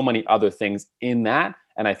 there's so many other things in that.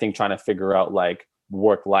 And I think trying to figure out like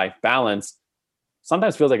work-life balance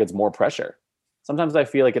sometimes feels like it's more pressure. Sometimes I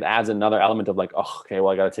feel like it adds another element of like, oh, okay,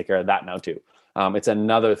 well, I got to take care of that now too. It's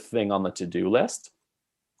another thing on the to-do list.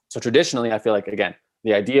 So traditionally, I feel like, again,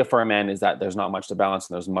 the idea for a man is that there's not much to balance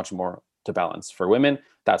and there's much more to balance. For women,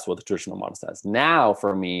 that's what the traditional model says. Now,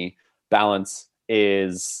 for me, balance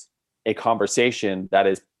is a conversation that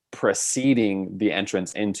is preceding the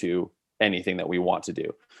entrance into anything that we want to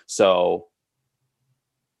do. So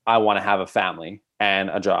I want to have a family and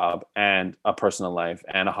a job and a personal life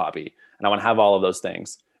and a hobby. And I want to have all of those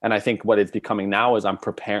things. And I think what it's becoming now is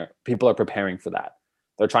people are preparing for that.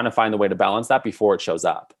 They're trying to find the way to balance that before it shows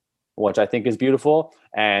up, which I think is beautiful.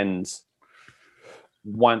 And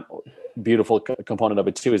one beautiful component of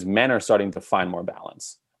it too is men are starting to find more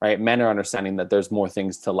balance, right? Men are understanding that there's more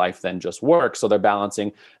things to life than just work. So they're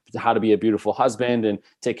balancing how to be a beautiful husband and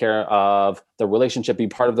take care of the relationship, be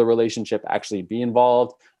part of the relationship, actually be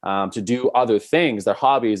involved, to do other things, their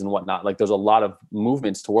hobbies and whatnot. Like there's a lot of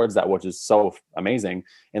movements towards that, which is so amazing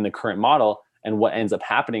in the current model. And what ends up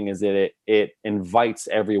happening is that it invites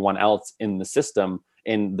everyone else in the system,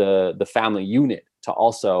 in the family unit, to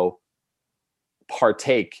also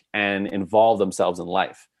partake and involve themselves in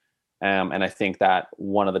life. And I think that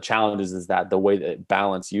one of the challenges is that the way that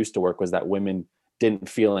balance used to work was that women didn't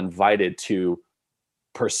feel invited to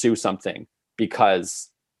pursue something because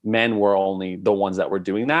men were only the ones that were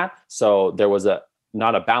doing that. So there was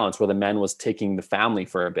not a balance where the men was taking the family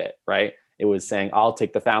for a bit, right? It was saying, I'll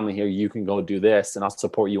take the family here, you can go do this, and I'll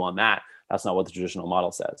support you on that. That's not what the traditional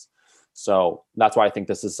model says. So that's why I think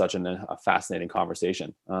this is such a fascinating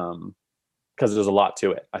conversation, because there's a lot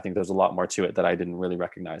to it. I think there's a lot more to it that I didn't really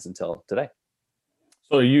recognize until today.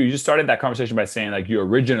 So you just started that conversation by saying like you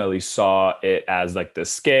originally saw it as like the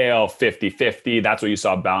scale 50-50. That's what you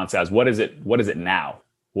saw balance as. What is it now?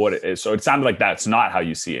 So it sounded like that's not how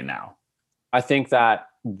you see it now. I think that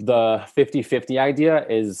the 50-50 idea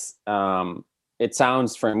is, it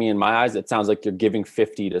sounds, for me in my eyes, it sounds like you're giving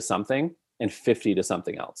 50 to something and 50 to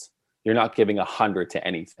something else. You're not giving 100 to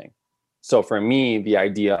anything. So for me, the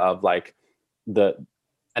idea of like and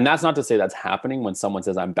that's not to say that's happening when someone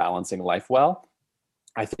says I'm balancing life well.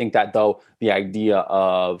 I think that though the idea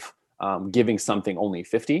of giving something only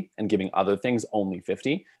 50 and giving other things only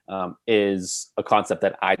 50 is a concept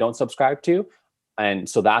that I don't subscribe to. And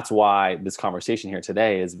so that's why this conversation here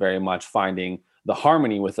today is very much finding the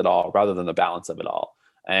harmony with it all rather than the balance of it all.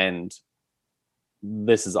 And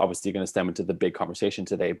this is obviously going to stem into the big conversation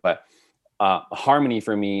today, but harmony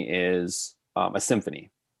for me is a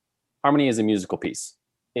symphony. Harmony is a musical piece.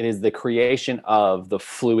 It is the creation of the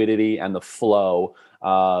fluidity and the flow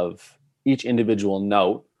of each individual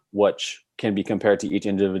note, which can be compared to each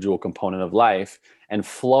individual component of life, and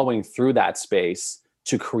flowing through that space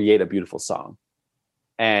to create a beautiful song.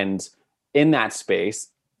 And in that space,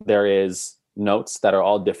 there is notes that are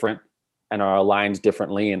all different and are aligned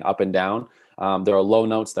differently and up and down. There are low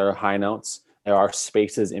notes, there are high notes. There are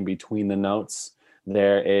spaces in between the notes.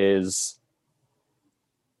 There is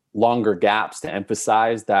longer gaps to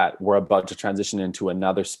emphasize that we're about to transition into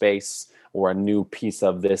another space or a new piece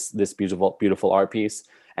of this beautiful art piece.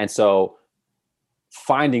 And so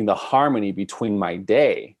finding the harmony between my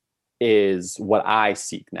day is what I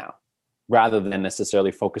seek now, rather than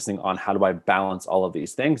necessarily focusing on how do I balance all of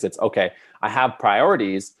these things. It's okay, I have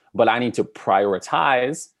priorities, but I need to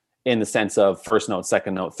prioritize in the sense of first note,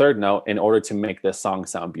 second note, third note, in order to make this song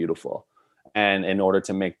sound beautiful. And in order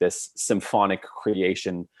to make this symphonic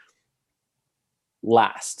creation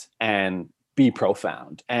last and be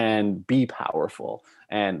profound and be powerful.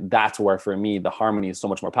 And that's where, for me, the harmony is so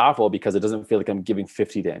much more powerful, because it doesn't feel like I'm giving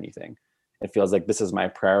 50 to anything. It feels like this is my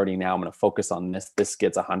priority now. I'm going to focus on this. This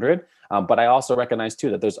gets 100. But I also recognize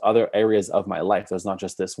too that there's other areas of my life. There's not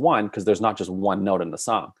just this one, because there's not just one note in the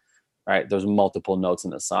song, right? There's multiple notes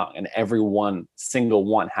in the song, and every single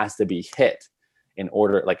one has to be hit in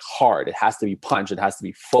order, like hard. It has to be punched. It has to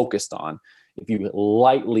be focused on. If you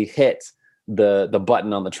lightly hit the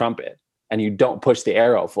button on the trumpet and you don't push the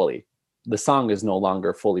arrow fully, the song is no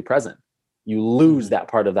longer fully present. You lose that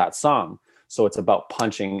part of that song. So it's about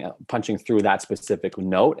punching through that specific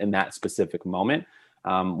note in that specific moment,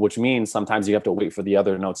 which means sometimes you have to wait for the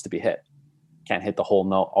other notes to be hit. Can't hit the whole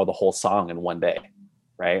note or the whole song in one day,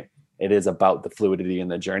 right? It is about the fluidity in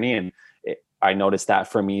the journey. And I noticed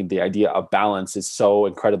that for me, the idea of balance is so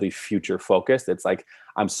incredibly future focused. It's like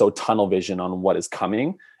I'm so tunnel vision on what is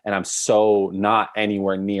coming, and I'm so not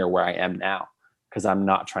anywhere near where I am now, because I'm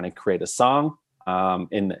not trying to create a song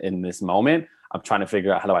in this moment. I'm trying to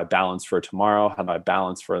figure out, how do I balance for tomorrow? How do I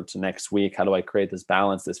balance for next week? How do I create this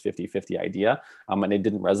balance, this 50-50 idea? And it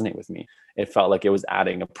didn't resonate with me. It felt like it was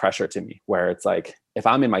adding a pressure to me, where it's like, if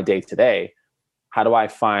I'm in my day to day, how do I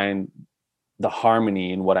find the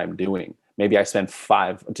harmony in what I'm doing? Maybe I spend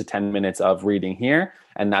 5 to 10 minutes of reading here,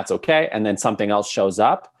 and that's okay. And then something else shows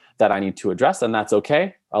up that I need to address, and that's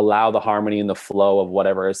okay. Allow the harmony and the flow of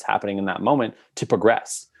whatever is happening in that moment to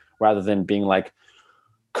progress, rather than being like,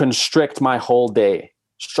 constrict my whole day,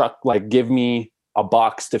 like give me a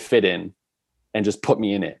box to fit in and just put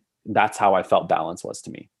me in it. That's how I felt balance was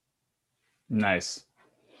to me. Nice.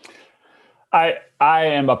 I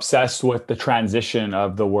am obsessed with the transition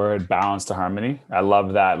of the word balance to harmony. I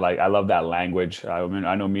love that. Like, I love that language. I mean,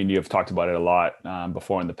 I know me and you have talked about it a lot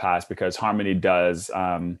before in the past, because harmony does,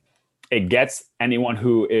 it gets anyone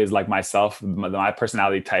who is like myself. My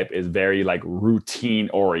personality type is very like routine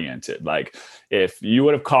oriented. Like, if you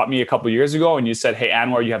would have caught me a couple of years ago and you said, hey,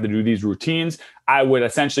 Anwar, you have to do these routines, I would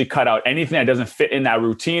essentially cut out anything that doesn't fit in that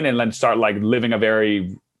routine and then start like living a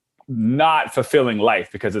very not fulfilling life,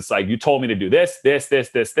 because it's like, you told me to do this.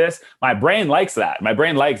 My brain likes that. My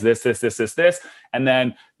brain likes this. And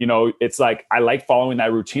then, you know, it's like, I like following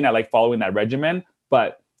that routine. I like following that regimen.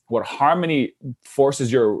 But what harmony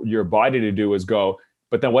forces your body to do is go,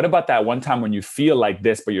 but then what about that one time when you feel like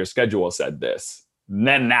this, but your schedule said this? And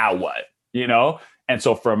then now what? You know? And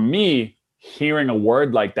so for me, hearing a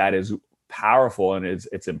word like that is powerful, and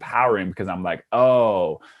it's empowering, because I'm like,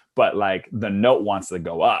 oh, but like the note wants to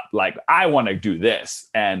go up. Like, I want to do this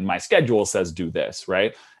and my schedule says do this,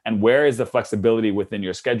 right? And where is the flexibility within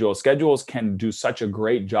your schedule? Schedules can do such a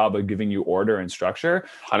great job of giving you order and structure.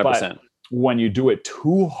 100%. But when you do it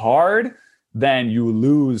too hard, then you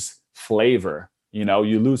lose flavor. You know,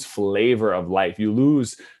 you lose flavor of life. You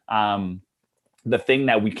lose the thing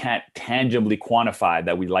that we can't tangibly quantify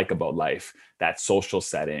that we like about life, that social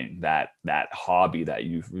setting, that hobby that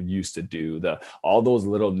you used to do, all those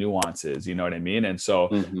little nuances, you know what I mean? And so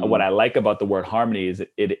what I like about the word harmony is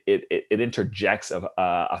it interjects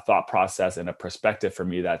a thought process and a perspective for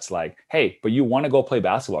me that's like, hey, but you want to go play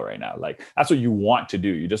basketball right now. Like, that's what you want to do.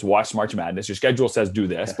 You just watch March Madness. Your schedule says do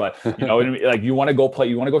this, but you know, like, you want to go play,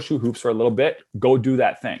 you want to go shoot hoops for a little bit, go do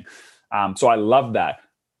that thing. So I love that.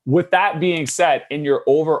 with that being said, in your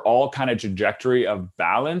overall kind of trajectory of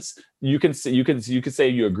balance, you can say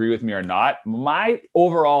you agree with me or not. My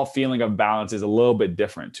overall feeling of balance is a little bit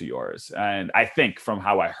different to yours, and I think from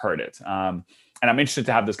how I heard it. And I'm interested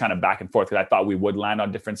to have this kind of back and forth because I thought we would land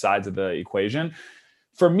on different sides of the equation.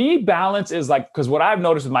 For me, balance is like, because what I've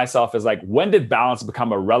noticed with myself is like, when did balance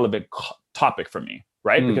become a relevant topic for me?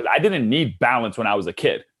 Right? Because I didn't need balance when I was a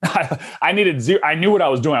kid. I needed zero. I knew what I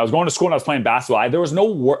was doing. I was going to school and I was playing basketball. There was no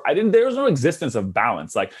work. There was no existence of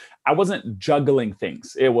balance. Like, I wasn't juggling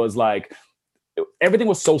things. It was like, everything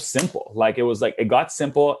was so simple. Like, it was like, it got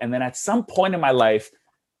simple. And then at some point in my life,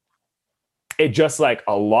 it just like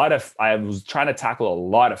I was trying to tackle a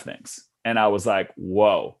lot of things. And I was like,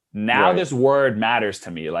 whoa, now this word matters to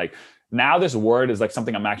me. Like, now this word is like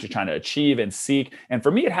something I'm actually trying to achieve and seek. And for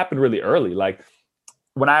me, it happened really early. Like,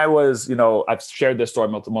 when I was, I've shared this story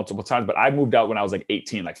multiple times, but I moved out when I was like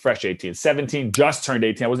 18, like fresh 18, 17, just turned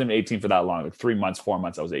 18. I wasn't even 18 for that long, like 3 months, 4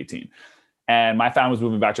 months, I was 18. And my family was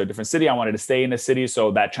moving back to a different city. I wanted to stay in the city.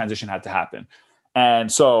 So that transition had to happen.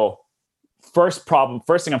 And so first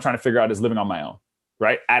thing I'm trying to figure out is living on my own,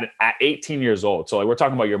 right? At 18 years old. So like, we're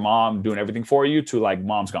talking about your mom doing everything for you to like,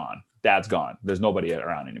 mom's gone, dad's gone. There's nobody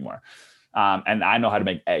around anymore. And I know how to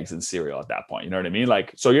make eggs and cereal at that point. You know what I mean?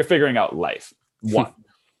 Like, so you're figuring out life. One.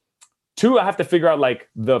 Two, I have to figure out like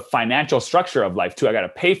the financial structure of life too. I got to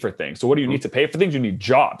pay for things. So what do you need to pay for things? You need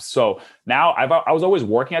jobs. So now I was always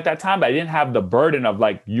working at that time, but I didn't have the burden of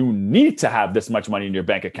like, you need to have this much money in your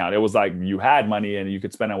bank account. It was like, you had money and you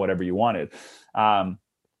could spend on whatever you wanted.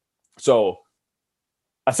 So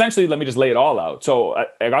essentially, let me just lay it all out. So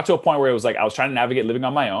I got to a point where it was like, I was trying to navigate living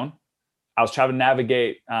on my own. I was trying to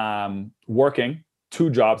navigate working 2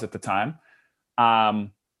 jobs at the time.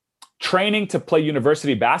 Training to play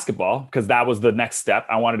university basketball, because that was the next step.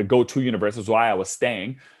 I wanted to go to university, that's why I was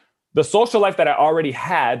staying. The social life that I already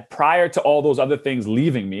had prior to all those other things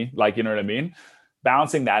leaving me, like, you know what I mean?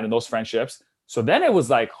 Balancing that and those friendships. So then it was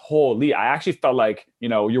like, holy, I actually felt like,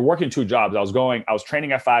 you're working 2 jobs. I was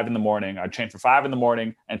training at 5 a.m. I'd train for 5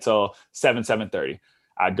 a.m. until 7:30.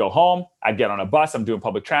 I'd go home, I'd get on a bus, I'm doing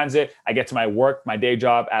public transit. I get to my day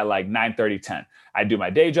job at like 9:30, 10. I do my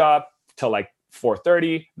day job till like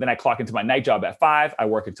 4:30, then I clock into my night job at 5, I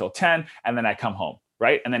work until 10, and then I come home,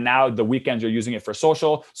 right? And then now the weekends you're using it for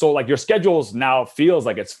social. So like your schedules now feels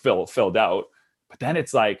like it's filled out, but then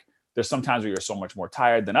it's like, there's some times where you're so much more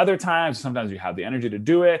tired than other times. Sometimes you have the energy to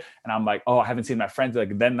do it. And I'm like, oh, I haven't seen my friends.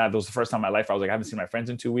 Like then that was the first time in my life I was like, I haven't seen my friends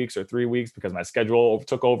in 2 weeks or 3 weeks because my schedule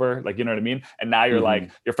took over. Like, you know what I mean? And now you're like,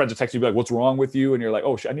 your friends are texting you like, what's wrong with you? And you're like,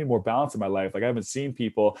 oh, I need more balance in my life. Like I haven't seen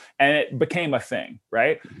people. And it became a thing,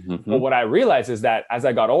 right? But what I realized is that as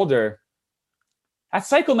I got older, that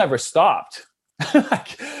cycle never stopped.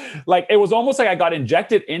 like it was almost like I got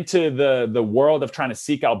injected into the world of trying to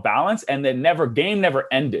seek out balance, and then game never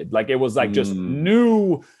ended. Like it was like just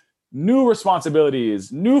new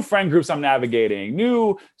responsibilities, new friend groups I'm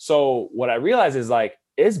navigating, so what I realized is like,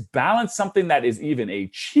 is balance something that is even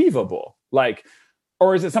achievable? Like,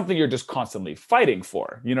 or is it something you're just constantly fighting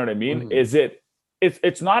for? You know what I mean?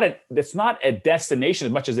 It's not a destination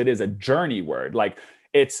as much as it is a journey word. Like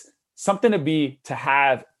it's something to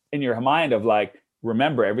have in your mind of like,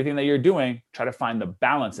 remember everything that you're doing, try to find the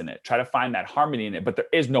balance in it, try to find that harmony in it, but there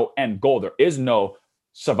is no end goal. There is no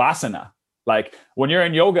shavasana. Like when you're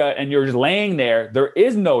in yoga and you're just laying there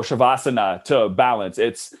is no shavasana to balance.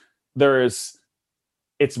 It's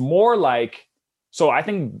more like, so I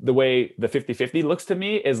think the way the 50-50 looks to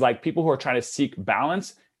me is like people who are trying to seek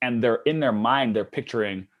balance and they're in their mind, they're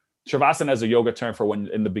picturing Shavasana is a yoga term for when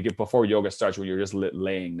in the beginning, before yoga starts, when you're just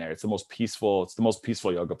laying there. It's the most peaceful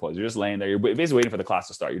yoga pose. You're just laying there. You're basically waiting for the class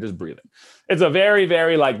to start. You're just breathing. It's a very,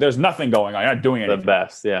 very like, there's nothing going on. You're not doing anything. The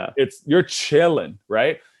best. Yeah. You're chilling.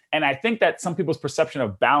 Right. And I think that some people's perception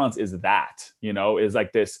of balance is that, is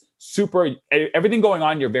like this super, everything going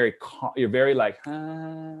on. You're very like,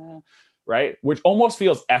 right. Which almost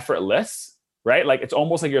feels effortless, right? Like it's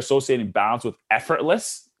almost like you're associating balance with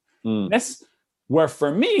effortlessness. Where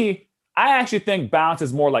for me, I actually think balance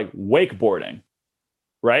is more like wakeboarding,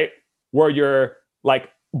 right? Where you're like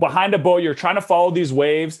behind a boat, you're trying to follow these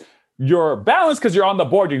waves. You're balanced because you're on the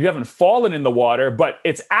board. You haven't fallen in the water, but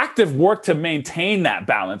it's active work to maintain that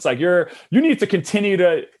balance. Like you need to continue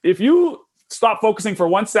to, if you stop focusing for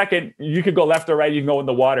 1 second, you could go left or right, you can go in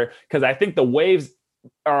the water. Because I think the waves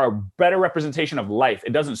are a better representation of life.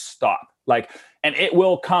 It doesn't stop. Like, and it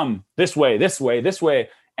will come this way, this way, this way.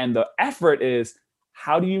 And the effort is,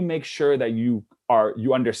 how do you make sure that you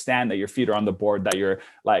understand that your feet are on the board, that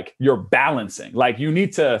you're balancing? Like you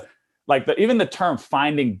need to, like even the term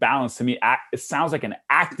finding balance to me, it sounds like an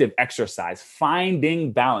active exercise.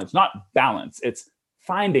 Finding balance, not balance. It's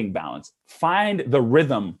finding balance. Find the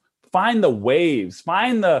rhythm, find the waves,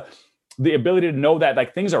 find the ability to know that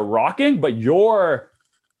like things are rocking, but you're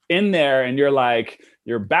in there and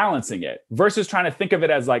you're balancing it, versus trying to think of it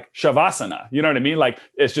as like shavasana. You know what I mean? Like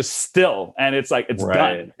it's just still and it's like, it's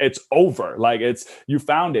done. It's over. Like you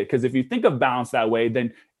found it. Because if you think of balance that way,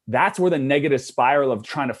 then that's where the negative spiral of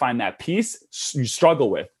trying to find that peace you struggle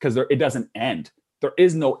with, because it doesn't end. There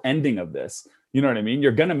is no ending of this. You know what I mean?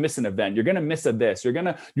 You're going to miss an event. You're going to miss this.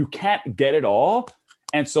 You can't get it all.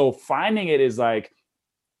 And so finding it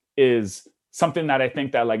is something that I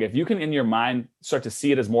think that like, if you can in your mind start to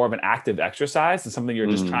see it as more of an active exercise and something you're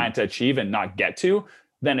just trying to achieve and not get to,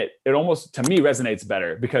 then it almost, to me, resonates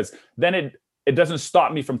better, because then it doesn't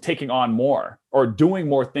stop me from taking on more or doing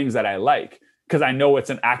more things that I like, because I know it's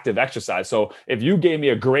an active exercise. So if you gave me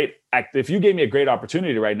a great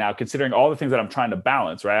opportunity right now, considering all the things that I'm trying to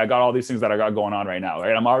balance, right? I got all these things that I got going on right now,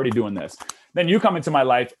 right? I'm already doing this. Then you come into my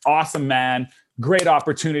life, awesome, man, great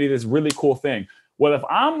opportunity, this really cool thing. Well, if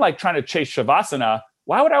I'm like trying to chase shavasana,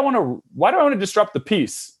 why do I want to disrupt the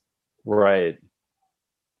peace? Right.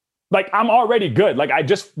 Like I'm already good. Like I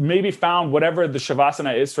just maybe found whatever the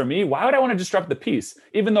shavasana is for me. Why would I want to disrupt the peace?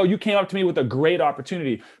 Even though you came up to me with a great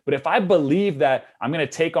opportunity. But if I believe that I'm going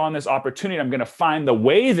to take on this opportunity, I'm going to find the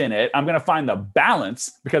wave in it, I'm going to find the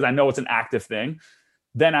balance, because I know it's an active thing,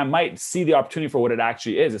 then I might see the opportunity for what it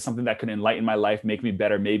actually is. It's something that could enlighten my life, make me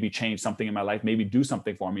better, maybe change something in my life, maybe do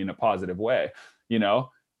something for me in a positive way, you know?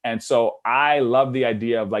 And so I love the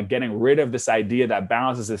idea of like getting rid of this idea that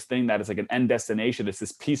balance is this thing that is like an end destination. It's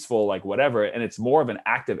this peaceful, like whatever. And it's more of an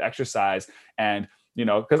active exercise. And, you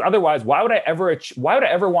know, because otherwise, why would I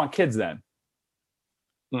ever want kids then?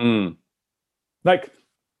 Like,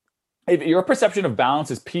 if your perception of balance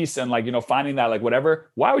is peace and like, you know, finding that like whatever,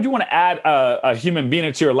 why would you want to add a human being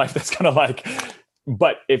into your life that's kind of like,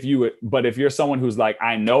 but if you're someone who's like,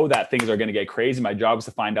 I know that things are going to get crazy, my job is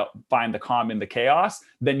to find the calm in the chaos,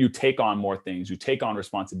 then you take on more things, you take on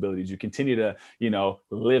responsibilities, you continue to, you know,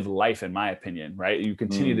 live life, in my opinion, right? You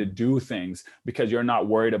continue to do things because you're not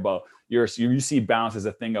worried about you see balance as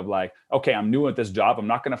a thing of like, okay, I'm new at this job. I'm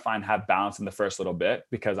not going to have balance in the first little bit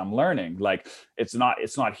because I'm learning. Like it's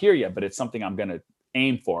not here yet, but it's something I'm going to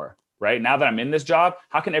aim for. Right now that I'm in this job,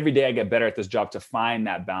 how can every day I get better at this job to find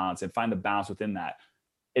that balance and find the balance within that?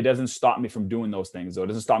 It doesn't stop me from doing those things, though. It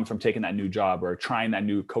doesn't stop me from taking that new job or trying that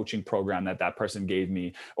new coaching program that person gave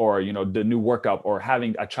me, or, you know, the new workout, or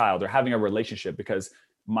having a child, or having a relationship, because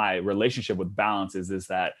my relationship with balance is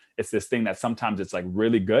that it's this thing that sometimes it's like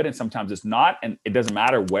really good and sometimes it's not. And it doesn't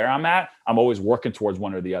matter where I'm at. I'm always working towards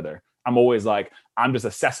one or the other. I'm always like, I'm just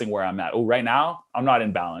assessing where I'm at. Oh, right now I'm not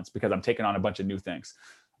in balance because I'm taking on a bunch of new things.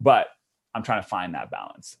 But I'm trying to find that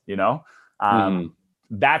balance, you know?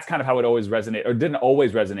 That's kind of how it always resonated, or didn't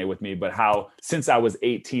always resonate with me, but how since I was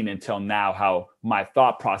 18 until now, how my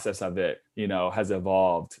thought process of it, you know, has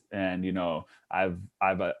evolved. And, you know, I've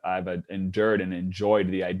endured and enjoyed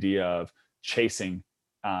the idea of chasing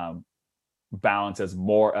balance as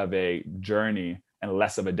more of a journey and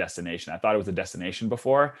less of a destination. I thought it was a destination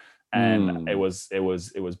before, and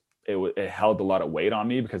it held a lot of weight on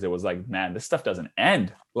me, because it was like, man, this stuff doesn't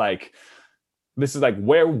end. Like, this is like,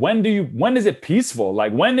 when is it peaceful?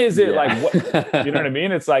 Like, when is it like, what, you know what I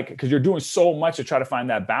mean? It's like, cause you're doing so much to try to find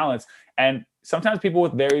that balance. And sometimes people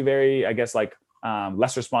with very, very, I guess, like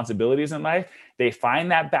less responsibilities in life, they find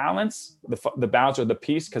that balance, the balance or the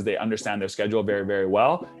peace, because they understand their schedule very, very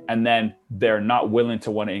well. And then they're not willing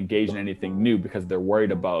to want to engage in anything new because they're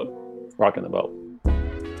worried about rocking the boat.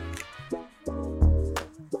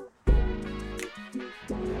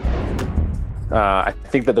 I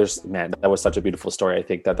think that that was such a beautiful story. I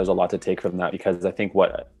think that there's a lot to take from that, because I think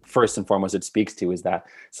what first and foremost it speaks to is that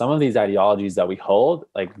some of these ideologies that we hold,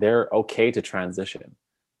 like, they're okay to transition.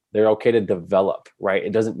 They're okay to develop, right?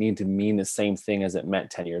 It doesn't need to mean the same thing as it meant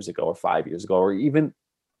 10 years ago or 5 years ago, or even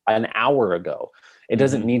an hour ago. It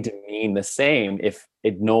doesn't need to mean the same if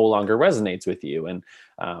it no longer resonates with you. And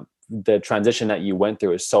the transition that you went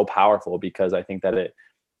through is so powerful, because I think that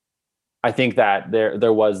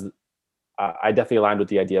there was, I definitely aligned with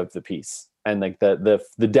the idea of the peace and like the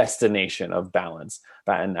destination of balance.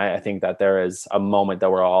 And I think that there is a moment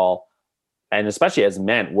that we're all, and especially as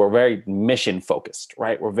men, we're very mission focused,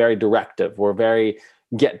 right? We're very directive. We're very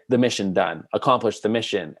get the mission done, accomplish the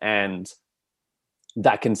mission. And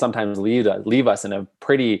that can sometimes leave us in a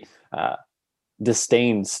pretty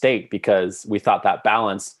disdained state, because we thought that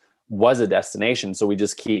balance was a destination. So we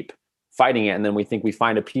just keep fighting it. And then we think we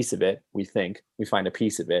find a piece of it. We think we find a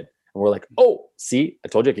piece of it. And we're like, oh, see, I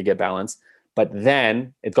told you I could get balance. But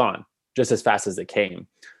then it's gone just as fast as it came.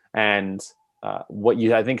 And what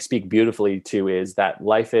you, I think, speak beautifully to is that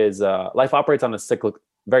life operates on a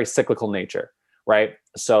very cyclical nature, right?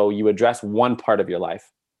 So you address one part of your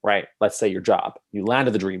life, right? Let's say your job. You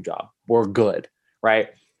landed the dream job. We're good, right?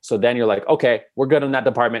 So then you're like, okay, we're good in that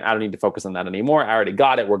department. I don't need to focus on that anymore. I already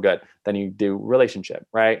got it. We're good. Then you do relationship,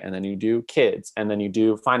 right? And then you do kids, and then you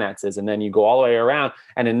do finances, and then you go all the way around.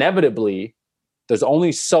 And inevitably, there's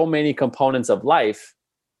only so many components of life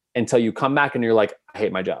until you come back and you're like, I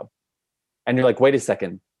hate my job. And you're like, wait a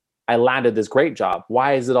second, I landed this great job.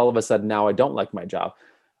 Why is it all of a sudden now I don't like my job?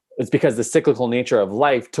 It's because the cyclical nature of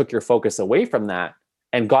life took your focus away from that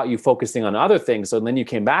and got you focusing on other things. So then you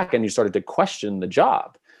came back and you started to question the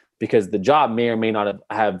job, because the job may or may not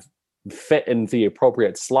have fit in the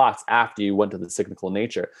appropriate slots after you went to the cyclical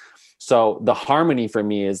nature. So the harmony for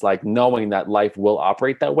me is like knowing that life will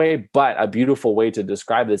operate that way. But a beautiful way to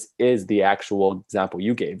describe this is the actual example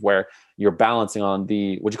you gave, where you're balancing on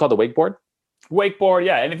the, what you call the wakeboard? Wakeboard,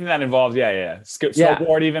 yeah. Anything that involves,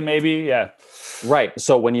 snowboard even maybe, yeah. Right.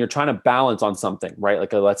 So when you're trying to balance on something, right?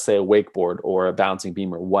 Like let's say a wakeboard or a balancing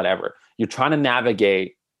beam or whatever, you're trying to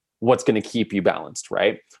navigate what's going to keep you balanced,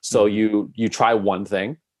 right? So you try one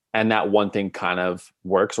thing, and that one thing kind of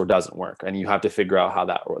works or doesn't work, and you have to figure out how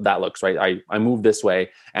that looks, right? I move this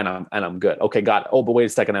way and I'm good. Okay, got it. Oh, but wait a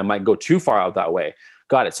second, I might go too far out that way.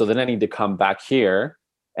 Got it. So then I need to come back here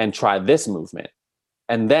and try this movement.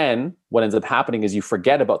 And then what ends up happening is you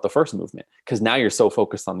forget about the first movement because now you're so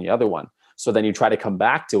focused on the other one. So then you try to come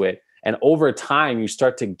back to it, and over time you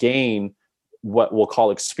start to gain what we'll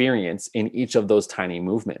call experience in each of those tiny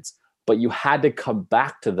movements. But you had to come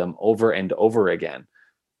back to them over and over again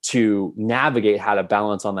to navigate how to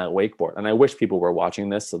balance on that wakeboard. And I wish people were watching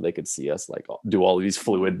this so they could see us like do all these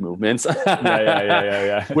fluid movements.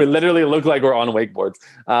 Yeah. We literally look like we're on wakeboards.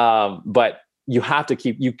 But you have to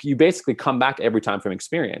you basically come back every time from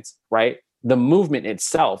experience, right? The movement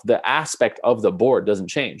itself, the aspect of the board doesn't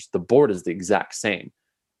change. The board is the exact same.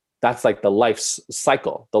 That's like the life's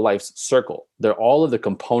cycle, the life's circle. All of the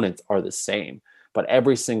components are the same, but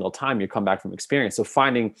every single time you come back from experience. So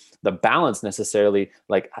finding the balance necessarily,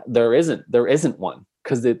 like there isn't one,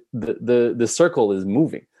 because the circle is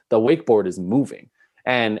moving, the wakeboard is moving,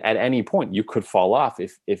 and at any point you could fall off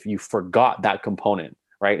if you forgot that component,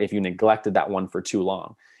 right? If you neglected that one for too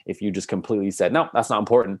long. If you just completely said, no, that's not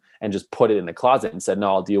important, and just put it in the closet and said, no,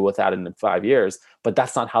 I'll deal with that in 5 years. But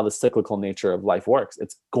that's not how the cyclical nature of life works.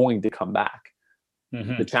 It's going to come back.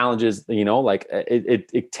 Mm-hmm. The challenge is, like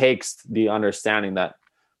it takes the understanding that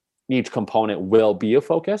each component will be a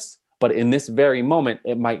focus, but in this very moment,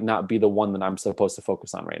 it might not be the one that I'm supposed to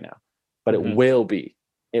focus on right now, but it will be.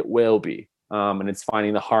 And it's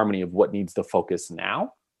finding the harmony of what needs to focus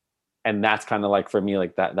now. And that's kind of like, for me,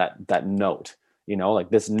 like that note. Like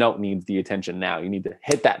this note needs the attention now. You need to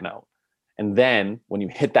hit that note. And then when you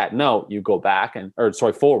hit that note, you go back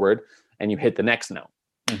forward and you hit the next note.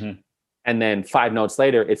 Mm-hmm. And then 5 notes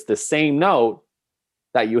later, it's the same note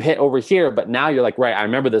that you hit over here. But now you're like, right, I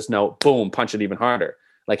remember this note. Boom, punch it even harder.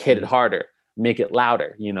 Like hit it harder, make it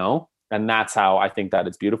louder, And that's how I think that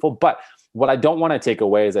it's beautiful. But what I don't want to take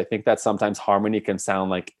away is I think that sometimes harmony can sound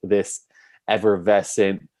like this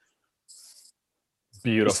effervescent,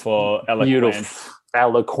 beautiful,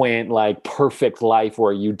 eloquent, like perfect life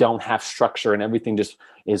where you don't have structure and everything just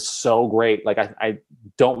is so great. Like I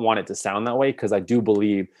don't want it to sound that way, because I do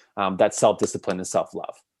believe that self-discipline is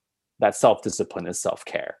self-love. That self-discipline is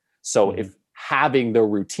self-care. So if having the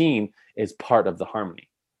routine is part of the harmony.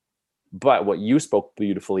 But what you spoke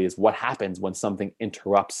beautifully is what happens when something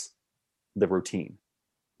interrupts the routine.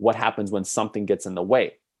 What happens when something gets in the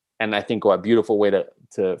way? And I think a beautiful way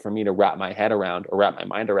for me to wrap my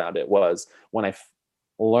mind around it was when I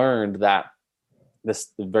learned that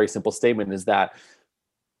this very simple statement is that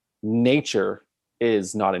nature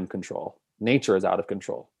is not in control. Nature is out of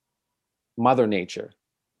control. Mother Nature.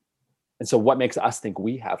 And so what makes us think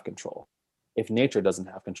we have control? If nature doesn't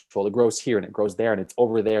have control, it grows here and it grows there and it's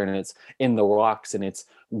over there and it's in the rocks and it's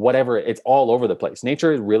whatever, it's all over the place.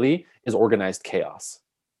 Nature really is organized chaos,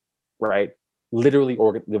 right? Literally,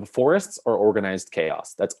 the forests are organized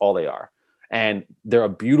chaos. That's all they are. And they're a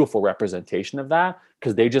beautiful representation of that,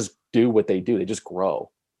 because they just do what they do. They just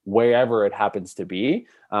grow wherever it happens to be.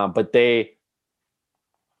 But they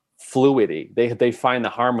find the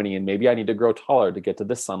harmony, and maybe I need to grow taller to get to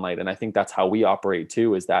this sunlight. And I think that's how we operate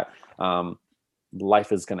too, is that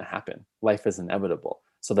life is going to happen. Life is inevitable.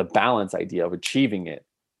 So the balance idea of achieving it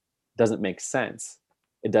doesn't make sense.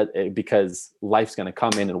 Because life's going to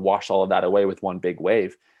come in and wash all of that away with one big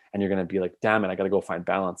wave. and you're going to be like, damn it, I got to go find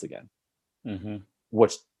balance again. Mm-hmm.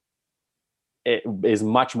 Which it is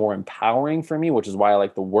much more empowering for me, which is why I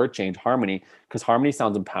like the word change, harmony, because harmony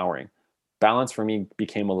sounds empowering. Balance for me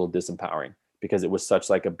became a little disempowering because it was such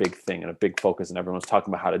like a big thing and a big focus, and everyone was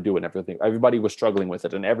talking about how to do it and everything. Everybody was struggling with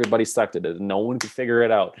it and everybody sucked at it and no one could figure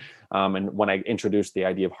it out. And when I introduced the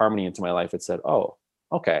idea of harmony into my life, it said, oh,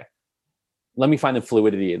 okay, let me find the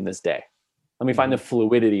fluidity in this day. Let me find the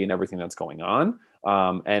fluidity in everything that's going on.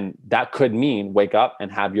 And that could mean wake up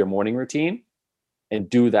and have your morning routine and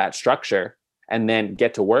do that structure and then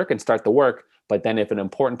get to work and start the work. But then if an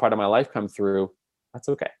important part of my life comes through, that's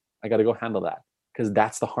okay. I got to go handle that because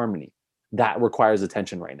that's the harmony. That requires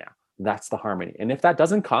attention right now. That's the harmony. And if that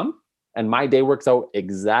doesn't come and my day works out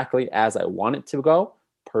exactly as I want it to go,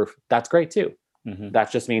 perfect. That's great too.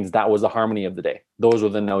 That just means that was the harmony of the day. Those were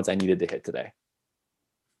the notes I needed to hit today.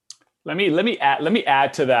 Let me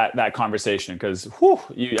add to that conversation because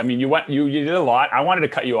you did a lot. I wanted to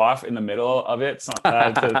cut you off in the middle of it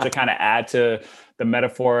to kind of add to the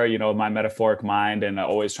metaphor, my metaphoric mind, and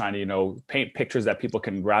always trying to paint pictures that people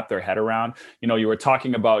can wrap their head around. You were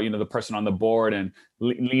talking about the person on the board and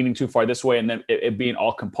leaning too far this way, and then it being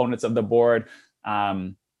all components of the board.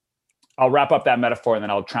 I'll wrap up that metaphor and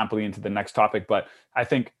then I'll trampoline into the next topic. But I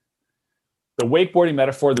think the wakeboarding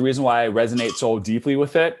metaphor, the reason why I resonate so deeply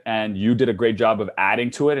with it, and you did a great job of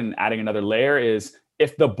adding to it and adding another layer, is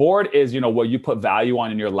if the board is, what you put value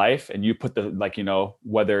on in your life, and you put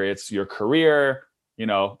whether it's your career,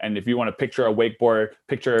 and if you want to picture a wakeboard,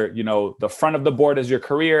 picture, the front of the board as your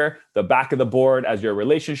career, the back of the board as your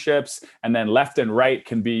relationships, and then left and right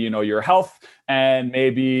can be, your health and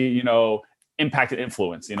maybe, impact and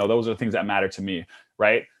influence. Those are the things that matter to me,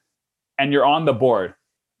 right? And you're on the board.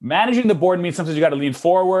 Managing the board means sometimes you got to lean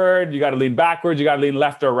forward, you got to lean backwards, you got to lean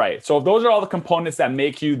left or right. So if those are all the components that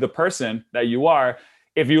make you the person that you are,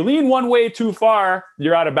 if you lean one way too far,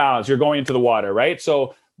 you're out of balance. You're going into the water, right?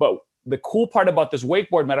 So, but the cool part about this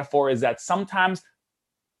wakeboard metaphor is that sometimes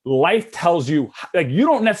life tells you, like, you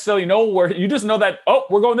don't necessarily know where, you just know that, oh,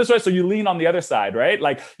 we're going this way. So you lean on the other side, right?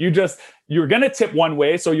 Like you're going to tip one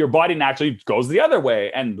way. So your body naturally goes the other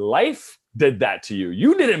way. And life did that to you.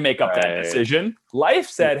 You didn't make up that decision. Life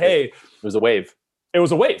said, hey, it was a wave. It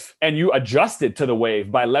was a wave. And you adjusted to the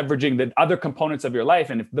wave by leveraging the other components of your life.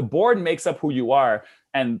 And if the board makes up who you are,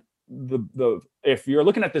 and if you're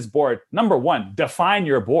looking at this board, number one, define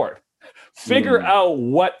your board. Figure out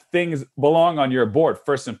what things belong on your board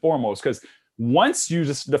first and foremost. Because once you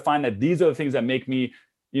just define that these are the things that make me,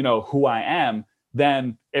 who I am,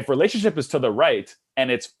 then if relationship is to the right and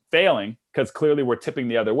it's failing, because clearly we're tipping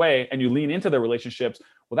the other way, and you lean into the relationships,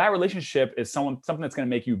 well, that relationship is something that's going to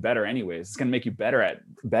make you better anyways. It's going to make you better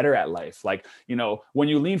at life. Like, when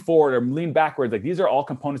you lean forward or lean backwards, like these are all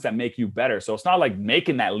components that make you better. So it's not like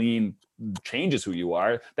making that lean changes who you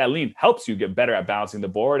are. That lean helps you get better at balancing the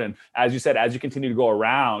board. And as you said, as you continue to go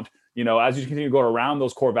around,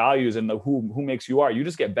 those core values and who makes you are, you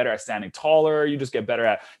just get better at standing taller. You just get better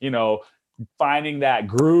at, finding that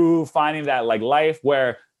groove, finding that like life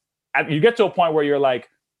where you get to a point where you're like,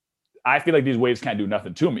 I feel like these waves can't do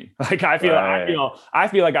nothing to me. Like I feel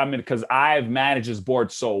like I'm in, because I've managed this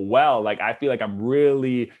board so well. Like I feel like I'm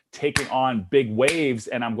really taking on big waves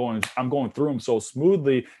and I'm going through them so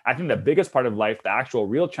smoothly. I think the biggest part of life, the actual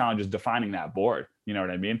real challenge, is defining that board. You know what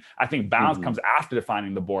I mean? I think balance comes after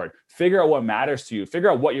defining the board. Figure out what matters to you. Figure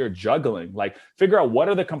out what you're juggling. Like figure out what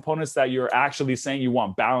are the components that you're actually saying you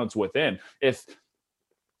want balance within.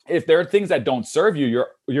 If there are things that don't serve you,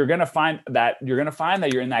 you're gonna find that you're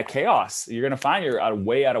in that chaos. You're gonna find you're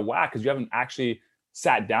way out of whack because you haven't actually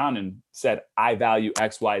sat down and said, I value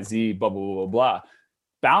X, Y, Z, blah, blah, blah, blah, blah.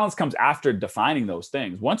 Balance comes after defining those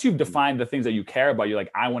things. Once you've defined the things that you care about, you're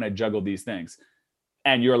like, I want to juggle these things.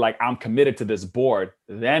 And you're like, I'm committed to this board.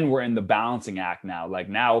 Then we're in the balancing act now. Like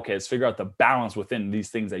now, okay, let's figure out the balance within these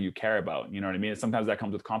things that you care about. You know what I mean? And sometimes that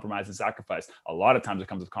comes with compromise and sacrifice. A lot of times it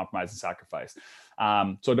comes with compromise and sacrifice.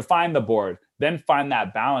 So define the board, then find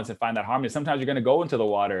that balance and find that harmony. Sometimes you're going to go into the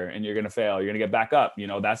water and you're going to fail. You're going to get back up.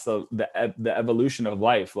 That's the evolution of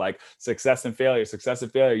life, like success and failure.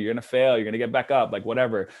 You're going to fail. You're going to get back up, like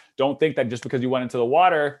whatever. Don't think that just because you went into the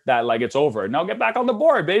water that like it's over. No, get back on the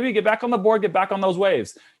board, baby. Get back on the board. Get back on those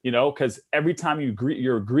waves, because every time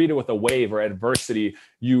you're greeted with a wave or adversity,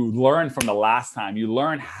 you learn from the last time. You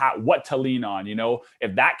learn what to lean on.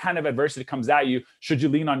 If that kind of adversity comes at you, should you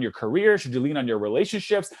lean on your career? Should you lean on your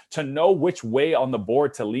relationships? To know which way on the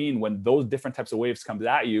board to lean when those different types of waves comes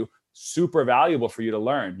at you, super valuable for you to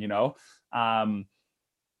learn.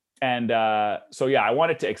 And so, yeah, I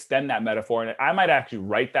wanted to extend that metaphor, and I might actually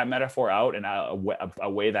write that metaphor out in a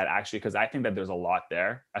way that actually, because I think that there's a lot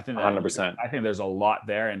there. I think that 100%. I think there's a lot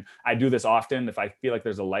there, and I do this often. If I feel like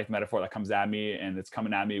there's a life metaphor that comes at me and it's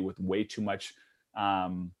coming at me with way too much,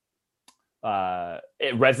 it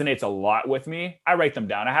resonates a lot with me, I write them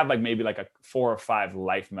down. I have like maybe like 4 or 5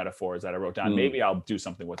 life metaphors that I wrote down. Maybe I'll do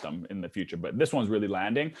something with them in the future, but this one's really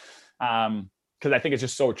landing. Because I think it's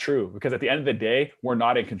just so true. Because at the end of the day, we're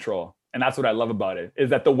not in control. And that's what I love about it, is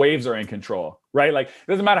that the waves are in control, right? Like, it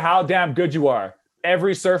doesn't matter how damn good you are.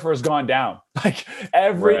 Every surfer has gone down. Like, you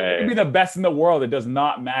can be the best in the world. It does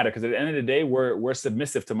not matter. Because at the end of the day, we're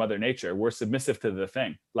submissive to Mother Nature. We're submissive to the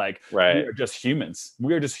thing. Like, we are just humans.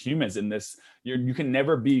 We are just humans in this. You can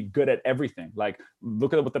never be good at everything. Like,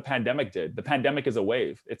 look at what the pandemic did. The pandemic is a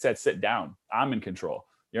wave. It said, sit down. I'm in control.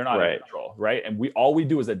 You're not in control, right? And all we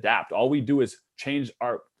do is adapt. All we do is change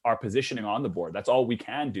our positioning on the board. That's all we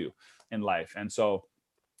can do in life. And so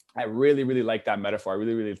I really, really like that metaphor. I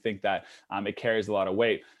really, really think that it carries a lot of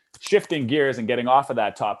weight. Shifting gears and getting off of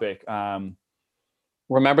that topic.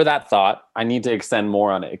 Remember that thought. I need to extend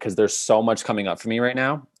more on it because there's so much coming up for me right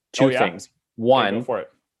now. Two things. One, go for it.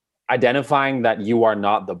 Identifying that you are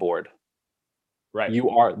not the board. Right. You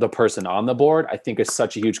are the person on the board, I think, is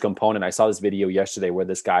such a huge component. I saw this video yesterday where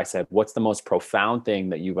this guy said, what's the most profound thing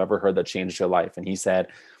that you've ever heard that changed your life? And he said,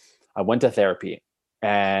 I went to therapy,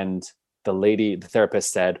 and the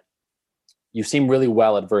therapist said, you seem really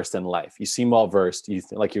well versed in life. You seem well versed. You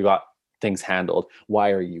like you got things handled.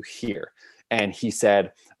 Why are you here? And he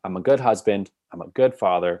said, I'm a good husband. I'm a good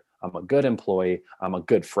father. I'm a good employee. I'm a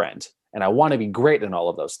good friend. And I want to be great in all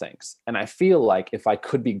of those things. And I feel like if I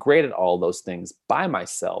could be great at all those things by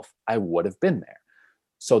myself, I would have been there.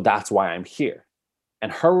 So that's why I'm here.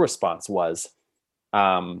 And her response was,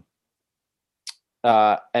 an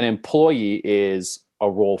employee is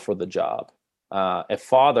a role for the job. A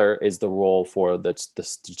father is the role for the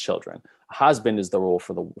children. A husband is the role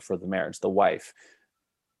for the marriage, the wife.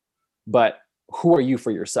 But who are you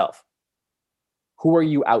for yourself? Who are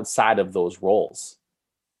you outside of those roles?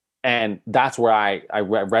 And that's where I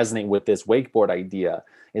resonate with this wakeboard idea,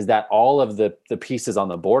 is that all of the pieces on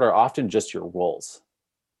the board are often just your roles.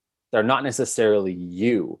 They're not necessarily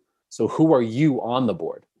you. So who are you on the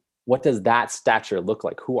board? What does that stature look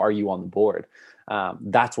like? Who are you on the board?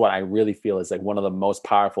 That's what I really feel is like one of the most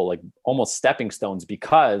powerful, like almost stepping stones,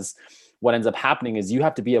 because what ends up happening is you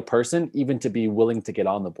have to be a person even to be willing to get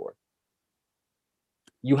on the board.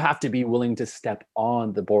 You have to be willing to step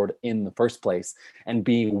on the board in the first place and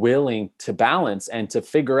be willing to balance and to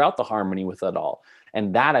figure out the harmony with it all.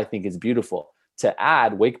 And that, I think, is beautiful. To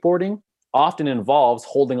add, wakeboarding often involves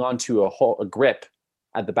holding on to a grip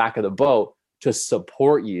at the back of the boat to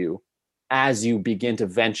support you as you begin to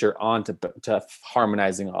venture on to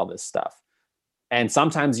harmonizing all this stuff. And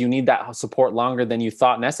sometimes you need that support longer than you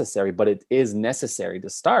thought necessary, but it is necessary to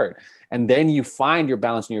start. And then you find your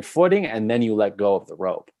balance and your footing, and then you let go of the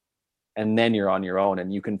rope. And then you're on your own,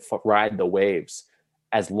 and you can ride the waves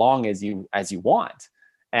as long as you want.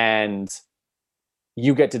 And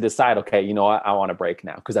you get to decide, okay, you know what, I want to break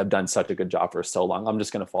now because I've done such a good job for so long. I'm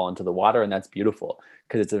just going to fall into the water, and that's beautiful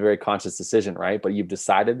because it's a very conscious decision, right? But you've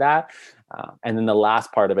decided that. And then the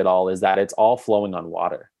last part of it all is that it's all flowing on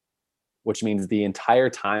water, which means the entire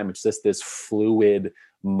time it's just this fluid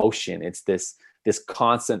motion. It's this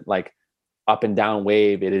constant like up and down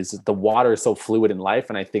wave. It is, the water is so fluid in life.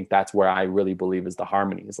 And I think that's where I really believe is the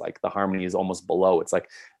harmony. Is like the harmony is almost below. It's like,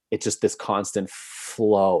 it's just this constant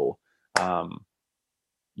flow.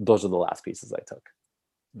 Those are the last pieces I took.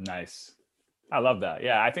 Nice. I love that.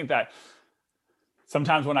 Yeah. I think that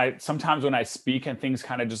sometimes when I speak and things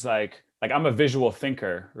kind of just like I'm a visual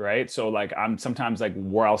thinker, right? So like I'm sometimes like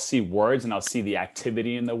where I'll see words and I'll see the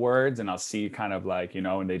activity in the words and I'll see kind of like, you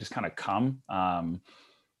know, and they just kind of come.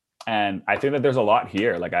 And I think that there's a lot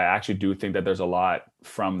here. Like I actually do think that there's a lot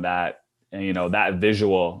from that, you know, that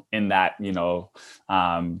visual in that, you know,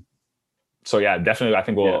 so yeah, definitely. I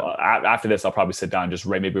think after this, I'll probably sit down and just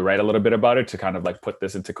maybe write a little bit about it to kind of like put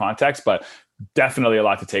this into context, but definitely a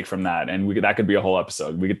lot to take from that. And that could be a whole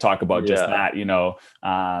episode. We could talk about just that, you know,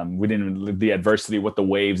 we didn't, the adversity, what the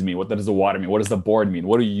waves mean, what does the water mean? What does the board mean?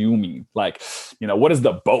 What do you mean? Like, you know, what does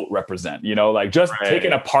the boat represent? You know, like just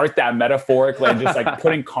taking apart that metaphorically and just like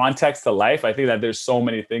putting context to life. I think that there's so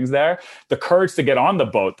many things there. The courage to get on the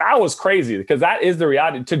boat, that was crazy because that is the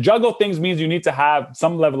reality. To juggle things means you need to have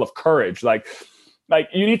some level of courage. Like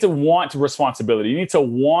you need to want responsibility. You need to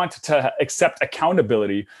want to accept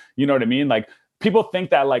accountability. You know what I mean? Like people think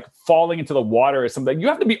that like falling into the water is something. You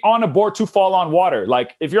have to be on a board to fall on water.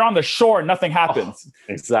 Like if you're on the shore, nothing happens.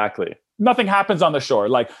 Exactly. Nothing happens on the shore.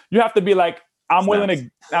 Like you have to be like, I'm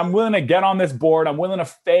willing to get on this board. I'm willing to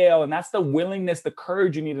fail. And that's the willingness, the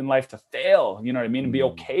courage you need in life to fail. You know what I mean? And be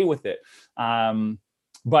okay with it.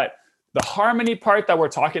 But the harmony part that we're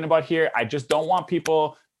talking about here, I just don't want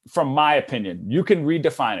people, from my opinion, you can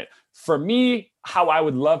redefine it. For me, how I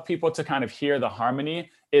would love people to kind of hear the harmony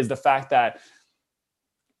is the fact that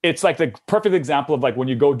it's like the perfect example of like when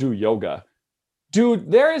you go do yoga.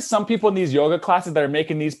 Dude, there is some people in these yoga classes that are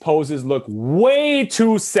making these poses look way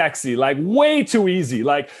too sexy, like way too easy.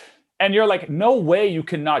 Like, and you're like, no way you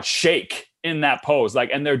cannot shake in that pose. Like,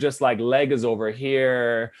 and they're just like, leg is over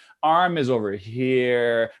here, arm is over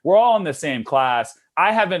here. We're all in the same class.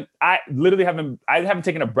 I haven't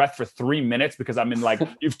taken a breath for 3 minutes because I'm in like,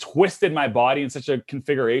 you've twisted my body in such a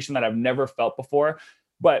configuration that I've never felt before.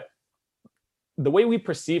 But the way we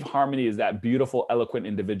perceive harmony is that beautiful, eloquent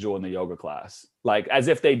individual in the yoga class, like as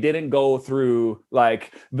if they didn't go through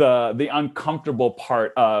like the uncomfortable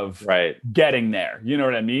part of getting there. You know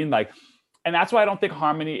what I mean? Like, and that's why I don't think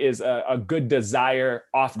harmony is a good desire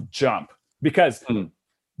off jump, because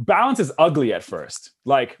balance is ugly at first.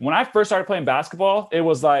 Like when I first started playing basketball, it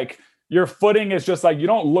was like your footing is just like, you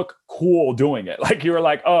don't look cool doing it. Like you were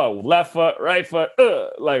like, oh, left foot,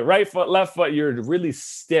 like right foot, left foot. You're really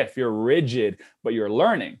stiff, you're rigid, but you're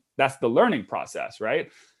learning. That's the learning process,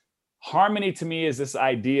 right? Harmony to me is this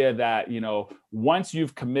idea that, you know, once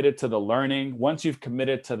you've committed to the learning, once you've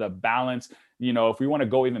committed to the balance, you know, if we want to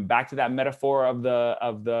go even back to that metaphor of the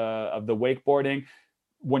wakeboarding,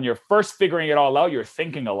 when you're first figuring it all out, you're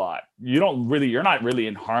thinking a lot. You're not really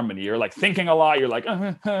in harmony. You're like thinking a lot. You're like,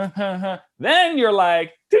 then you're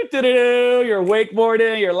like, you're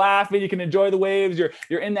wakeboarding, you're laughing, you can enjoy the waves.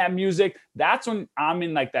 You're in that music. That's when I'm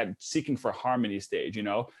in like that seeking for harmony stage. You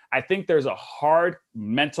know, I think there's a hard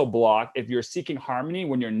mental block if you're seeking harmony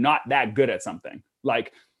when you're not that good at something,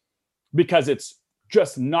 like, because it's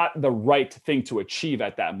just not the right thing to achieve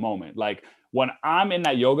at that moment. Like, when I'm in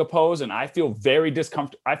that yoga pose and I feel very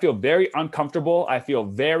I feel very uncomfortable. I feel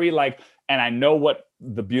very like, and I know what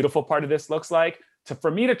the beautiful part of this looks like.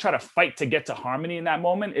 For me to try to fight to get to harmony in that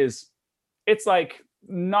moment it's like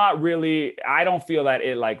not really, I don't feel that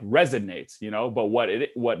it like resonates, you know, but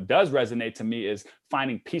what does resonate to me is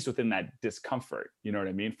finding peace within that discomfort. You know what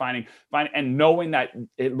I mean? Finding and knowing that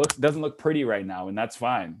it doesn't look pretty right now. And that's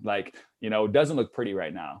fine. Like, you know, it doesn't look pretty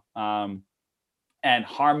right now. And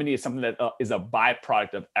harmony is something that is a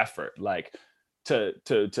byproduct of effort. Like to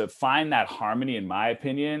find that harmony, in my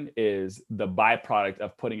opinion, is the byproduct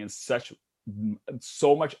of putting in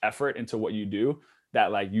so much effort into what you do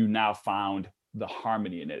that like you now found the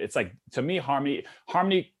harmony in it. It's like, to me,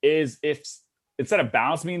 harmony is, if instead of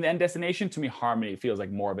balance being the end destination, to me, harmony feels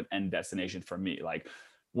like more of an end destination for me. Like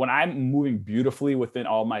when I'm moving beautifully within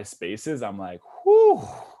all my spaces, I'm like, whew,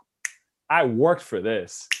 I worked for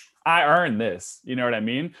this. I earned this, you know what I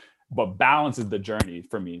mean? But balance is the journey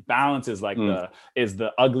for me. Balance is like the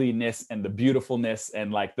ugliness and the beautifulness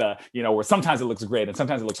and like the, you know, where sometimes it looks great and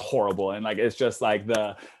sometimes it looks horrible. And like, it's just like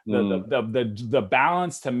the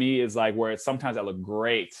balance to me is like where sometimes I look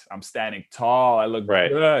great. I'm standing tall. I look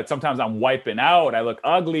good. Sometimes I'm wiping out. I look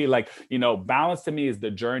ugly. Like, you know, balance to me is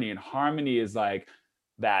the journey, and harmony is like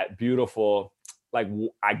that beautiful, like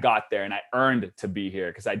I got there and I earned to be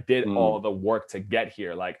here because I did all the work to get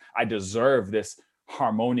here. Like I deserve this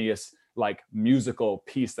harmonious, like musical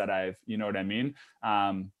piece that you know what I mean?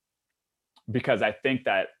 Because I think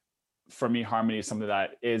that for me, harmony is something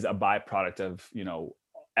that is a byproduct of, you know,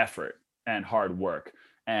 effort and hard work.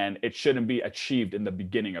 And it shouldn't be achieved in the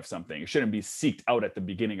beginning of something. It shouldn't be seeked out at the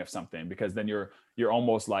beginning of something, because then you're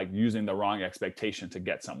almost like using the wrong expectation to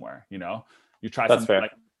get somewhere. You know, you try something fair.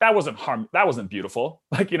 Like, that wasn't beautiful.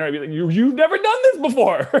 Like, you know what I mean? You've never done this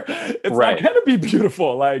before. It's not going to be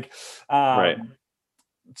beautiful. Like,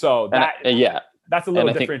 so that's a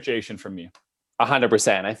little differentiation for me.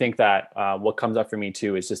 100%. I think that what comes up for me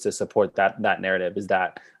too is just to support that narrative is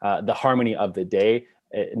that the harmony of the day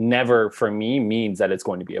never for me means that it's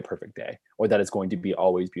going to be a perfect day or that it's going to be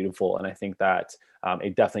always beautiful. And I think that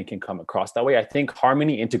it definitely can come across that way. I think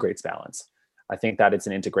harmony integrates balance. I think that it's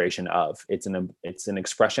an integration of, it's an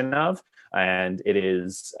expression of, and it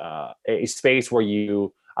is a space where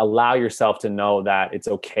you allow yourself to know that it's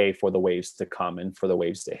okay for the waves to come and for the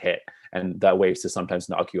waves to hit, and that waves to sometimes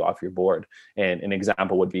knock you off your board. And an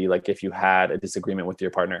example would be like if you had a disagreement with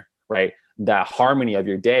your partner, right? That harmony of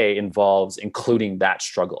your day involves including that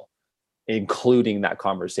struggle, including that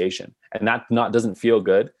conversation, and that doesn't feel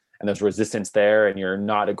good. and there's resistance there and you're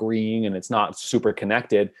not agreeing and it's not super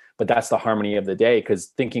connected, but that's the harmony of the day. Because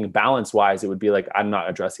thinking balance wise, it would be like, I'm not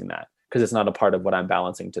addressing that because it's not a part of what I'm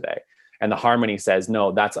balancing today. And the harmony says,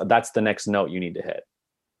 no, that's the next note you need to hit.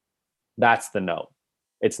 That's the note.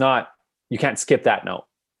 It's not, you can't skip that note.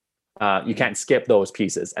 You can't skip those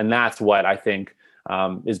pieces. And that's what I think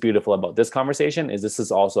is beautiful about this conversation, is this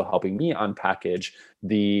is also helping me unpackage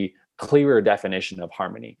the clearer definition of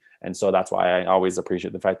harmony. And so that's why I always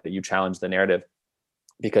appreciate the fact that you challenge the narrative,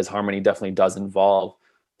 because harmony definitely does involve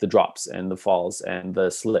the drops and the falls and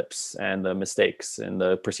the slips and the mistakes and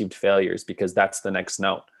the perceived failures, because that's the next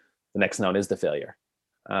note. The next note is the failure.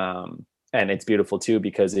 And it's beautiful too,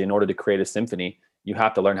 because in order to create a symphony, you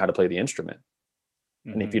have to learn how to play the instrument.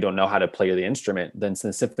 Mm-hmm. And if you don't know how to play the instrument, then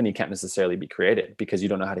the symphony can't necessarily be created because you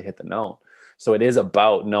don't know how to hit the note. So it is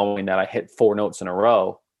about knowing that I hit 4 notes in a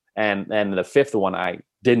row, and the 5th one I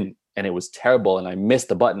didn't, and it was terrible, and I missed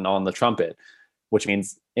the button on the trumpet, which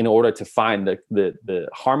means in order to find the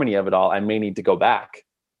harmony of it all, I may need to go back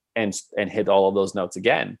and hit all of those notes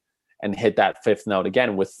again, and hit that 5th note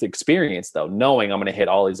again with experience, though, knowing I'm going to hit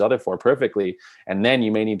all these other 4 perfectly. And then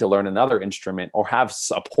you may need to learn another instrument or have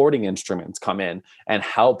supporting instruments come in and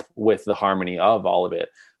help with the harmony of all of it.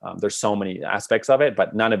 There's so many aspects of it,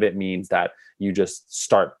 but none of it means that you just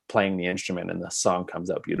start playing the instrument and the song comes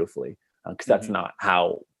out beautifully, because that's not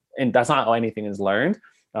how anything is learned.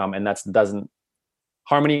 And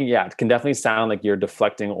harmony, yeah, it can definitely sound like you're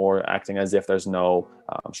deflecting or acting as if there's no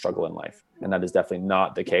struggle in life. And that is definitely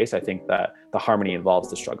not the case. I think that the harmony involves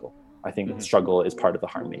the struggle. I think the struggle is part of the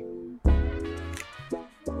harmony.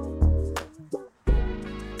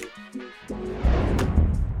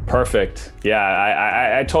 Perfect.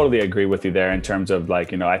 Yeah, I totally agree with you there in terms of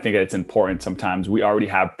like, I think it's important sometimes we already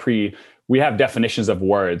have we have definitions of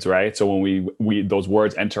words, right? So when we those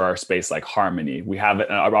words enter our space, like harmony, we have an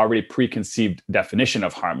already preconceived definition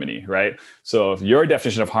of harmony, right? So if your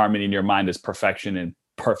definition of harmony in your mind is perfection and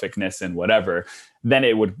perfectness and whatever, then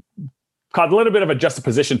it would cause a little bit of a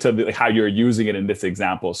juxtaposition to how you're using it in this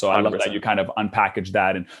example. So I 100%. Love that you kind of unpackage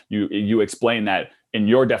that and you explain that in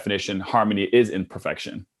your definition, harmony is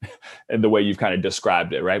imperfection and the way you've kind of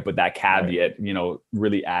described it, right? But that caveat,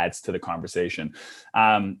 really adds to the conversation.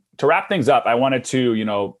 To wrap things up, I wanted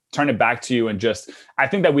to, turn it back to you and I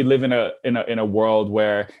think that we live in a world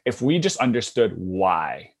where if we just understood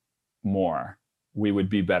why more, we would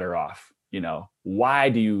be better off. Why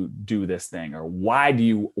do you do this thing? Or why do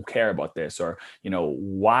you care about this? Or,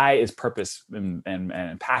 why is purpose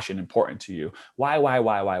and passion important to you? Why?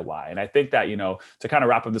 And I think that, to kind of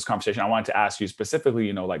wrap up this conversation, I wanted to ask you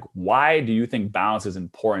specifically, why do you think balance is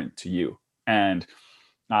important to you? And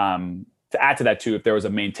to add to that too, if there was a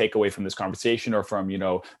main takeaway from this conversation or from,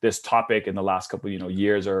 this topic in the last couple,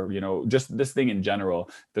 years, or, just this thing in general,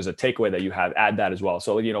 there's a takeaway that you have, add that as well.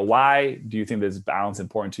 So, why do you think this balance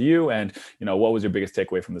important to you? And, what was your biggest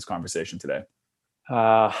takeaway from this conversation today?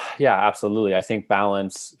 Yeah, absolutely. I think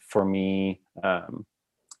balance for me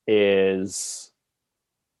is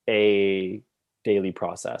a daily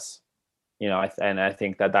process. And I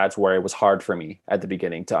think that that's where it was hard for me at the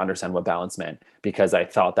beginning to understand what balance meant, because I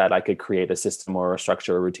thought that I could create a system or a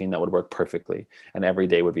structure or routine that would work perfectly and every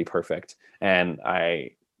day would be perfect. And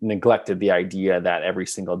I neglected the idea that every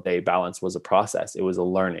single day balance was a process. It was a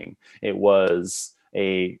learning. It was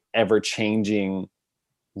a ever-changing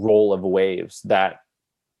roll of waves that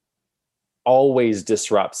always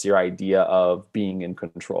disrupts your idea of being in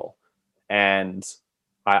control. And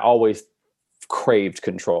I always craved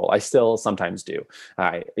control. I still sometimes do.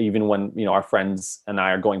 Even when, our friends and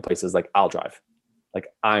I are going places, like I'll drive, like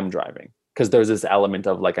I'm driving, because there's this element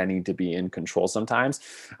of like, I need to be in control sometimes.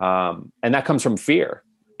 And that comes from fear.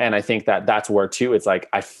 And I think that that's where too, it's like,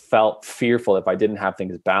 I felt fearful if I didn't have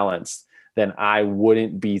things balanced, then I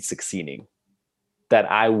wouldn't be succeeding, that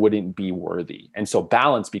I wouldn't be worthy. And so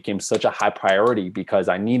balance became such a high priority because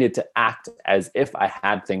I needed to act as if I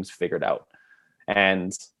had things figured out.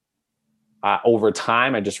 And over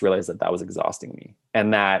time, I just realized that was exhausting me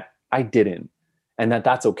and that I didn't, and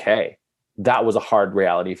that's okay. That was a hard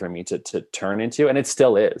reality for me to turn into. And it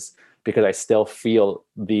still is, because I still feel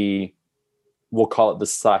we'll call it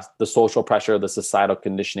the social pressure, the societal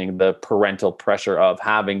conditioning, the parental pressure of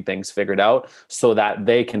having things figured out so that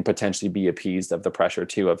they can potentially be appeased of the pressure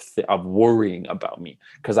too, of worrying about me,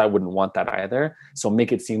 because I wouldn't want that either. So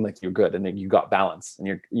make it seem like you're good and then you got balance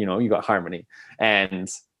and you got harmony. And,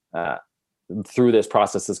 through this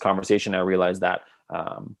process, this conversation, I realized that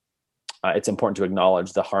it's important to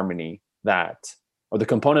acknowledge the harmony or the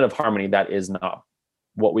component of harmony that is not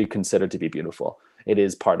what we consider to be beautiful. It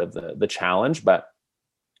is part of the challenge. But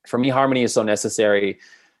for me, harmony is so necessary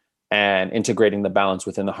and integrating the balance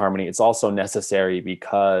within the harmony. It's also necessary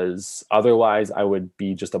because otherwise I would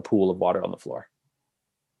be just a pool of water on the floor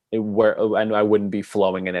and I wouldn't be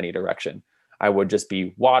flowing in any direction. I would just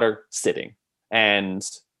be water sitting. And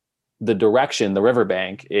the direction, the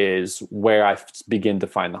riverbank, is where I begin to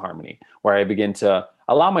find the harmony, where I begin to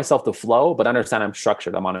allow myself to flow, but understand I'm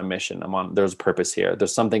structured. I'm on a mission. There's a purpose here.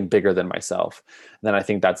 There's something bigger than myself. Then I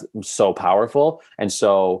think that's so powerful. And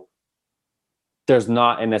so there's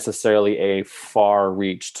not necessarily a far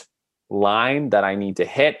reached line that I need to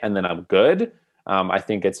hit and then I'm good. I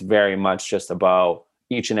think it's very much just about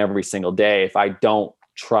each and every single day. If I don't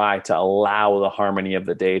try to allow the harmony of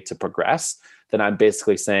the day to progress, then I'm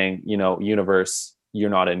basically saying, universe, you're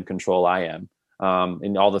not in control. I am.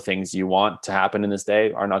 And all the things you want to happen in this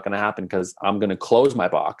day are not going to happen because I'm going to close my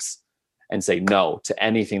box and say no to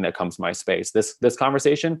anything that comes my space. This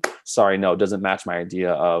conversation, sorry, no, doesn't match my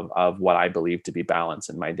idea of what I believe to be balance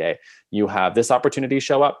in my day. You have this opportunity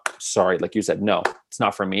show up. Sorry, like you said, no, it's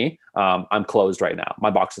not for me. I'm closed right now. My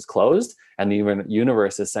box is closed, and the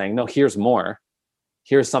universe is saying, no, here's more.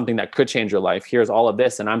 Here's something that could change your life. Here's all of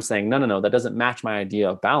this. And I'm saying, no, that doesn't match my idea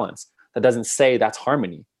of balance. That doesn't say that's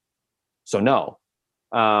harmony. So no.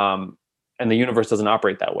 And the universe doesn't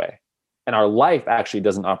operate that way. And our life actually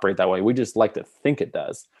doesn't operate that way. We just like to think it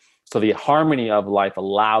does. So the harmony of life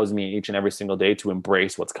allows me each and every single day to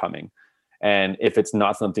embrace what's coming. And if it's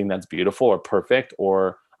not something that's beautiful or perfect,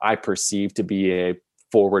 or I perceive to be a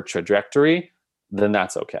forward trajectory, then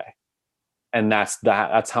that's okay. And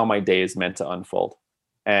that's how my day is meant to unfold.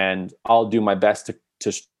 And I'll do my best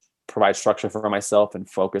to provide structure for myself and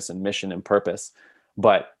focus and mission and purpose.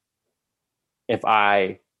 But if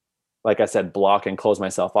I, like I said, block and close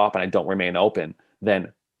myself off and I don't remain open,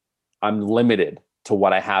 then I'm limited to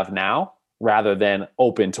what I have now rather than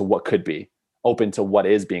open to what could be, open to what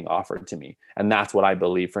is being offered to me. And that's what I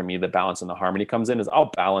believe for me, the balance and the harmony comes in, is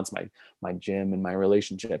I'll balance my gym and my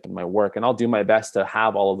relationship and my work. And I'll do my best to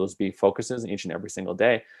have all of those be focuses each and every single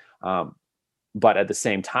day. But at the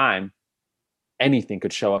same time, anything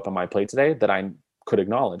could show up on my plate today that I could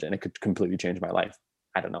acknowledge, and it could completely change my life.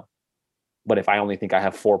 I don't know. But if I only think I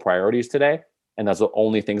have 4 priorities today, and that's the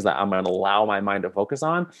only things that I'm going to allow my mind to focus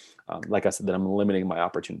on, like I said, then I'm limiting my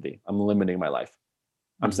opportunity. I'm limiting my life.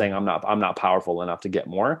 I'm saying I'm not powerful enough to get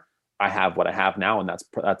more. I have what I have now, and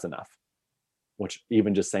that's enough. Which,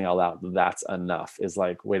 even just saying out loud, that's enough, is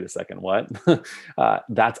like, wait a second, what?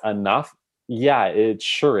 That's enough. Yeah, it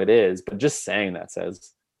is. But just saying that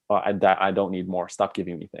says, I don't need more. Stop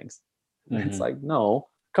giving me things. Mm-hmm. It's like, no,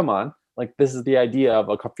 come on. Like, this is the idea of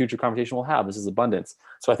a future conversation we'll have. This is abundance.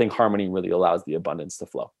 So I think harmony really allows the abundance to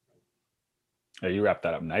flow. Yeah, you wrapped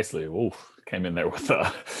that up nicely. Ooh, came in there with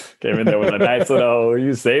a nice little, are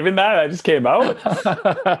you saving that? I just came out.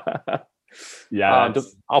 Yeah.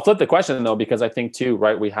 I'll flip the question though, because I think too,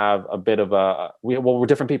 right, we have a bit of we're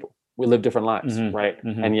different people. We live different lives, mm-hmm. right?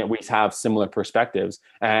 Mm-hmm. And yet we have similar perspectives.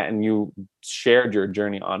 And you shared your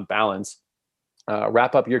journey on balance.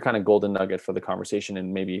 Wrap up your kind of golden nugget for the conversation,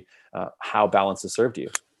 and maybe how balance has served you.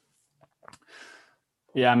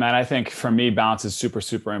 Yeah, man, I think for me, balance is super,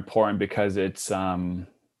 super important because it's, to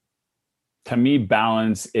me,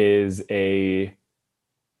 balance is a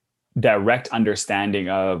direct understanding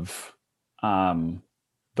of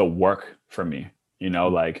the work for me.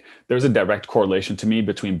 Like, there's a direct correlation to me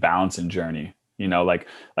between balance and journey. Like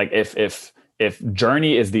if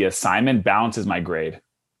journey is the assignment, balance is my grade.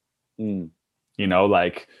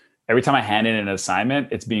 Like every time I hand in an assignment,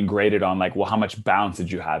 it's being graded on like, well, how much balance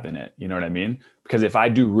did you have in it? You know what I mean? Because if I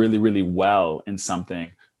do really, really well in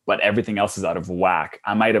something, but everything else is out of whack,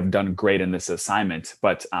 I might have done great in this assignment,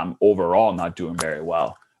 but I'm overall not doing very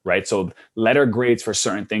well. Right. So letter grades for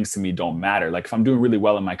certain things to me don't matter. Like if I'm doing really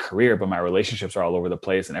well in my career, but my relationships are all over the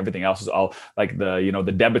place and everything else is all like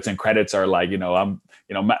the debits and credits are like, Matthew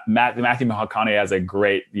McConaughey has a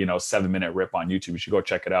great, 7-minute rip on YouTube. You should go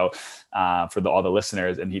check it out for all the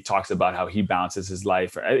listeners. And he talks about how he balances his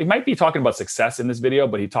life. He might be talking about success in this video,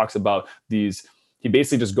 but he talks about he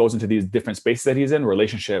basically just goes into these different spaces that he's in,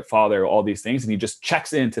 relationship, father, all these things. And he just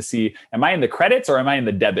checks in to see, am I in the credits or am I in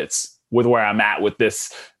the debits with where I'm at with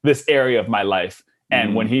this area of my life?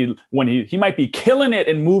 And when he might be killing it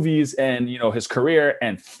in movies and, his career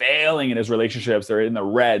and failing in his relationships, they're in the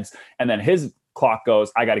reds. And then his clock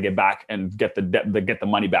goes, I got to get back and get the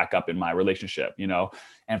money back up in my relationship,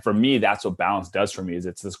 And for me, that's what balance does for me, is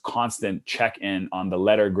it's this constant check in on the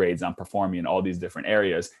letter grades I'm performing in all these different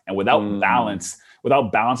areas. And without balance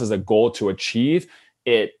as a goal to achieve,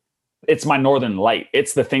 it's my northern light.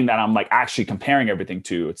 It's the thing that I'm like actually comparing everything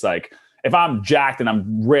to. It's like, if I'm jacked and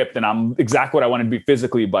I'm ripped and I'm exactly what I want to be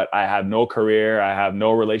physically, but I have no career, I have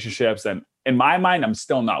no relationships, and in my mind, I'm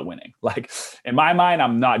still not winning. Like in my mind,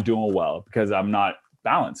 I'm not doing well because I'm not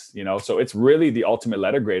balanced, you know? So it's really the ultimate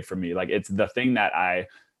letter grade for me. Like it's the thing that I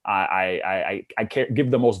give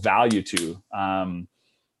the most value to. And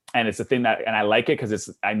it's the thing that, and I like it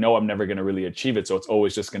because I know I'm never going to really achieve it. So it's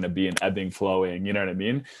always just going to be an ebbing, flowing, you know what I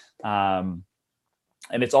mean?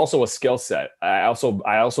 And it's also a skill set. I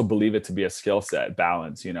also believe it to be a skill set,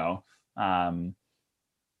 balance, you know?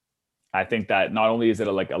 I think that not only is it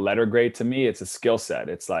like a letter grade to me, it's a skill set.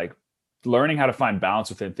 It's like learning how to find balance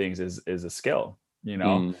within things is a skill, you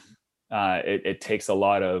know. It takes a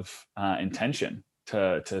lot of intention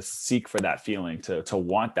to seek for that feeling, to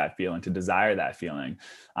want that feeling, to desire that feeling.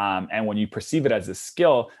 And when you perceive it as a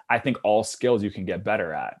skill, I think all skills you can get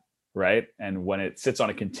better at. Right. And when it sits on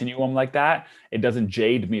a continuum like that, it doesn't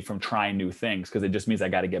jade me from trying new things because it just means I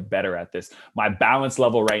got to get better at this. My balance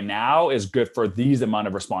level right now is good for these amount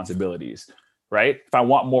of responsibilities. Right. If I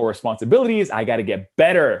want more responsibilities, I got to get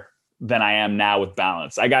better than I am now with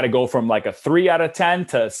balance. I got to go from like a 3 out of 10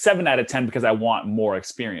 to 7 out of 10 because I want more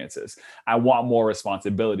experiences. I want more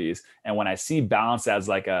responsibilities. And when I see balance as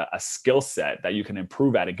like a skill set that you can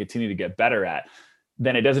improve at and continue to get better at,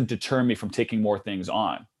 then it doesn't deter me from taking more things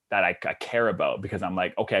on that I care about, because I'm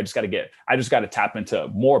like, okay, I just got to tap into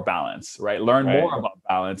more balance, right? Learn more about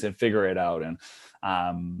balance and figure it out.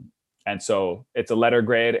 And so it's a letter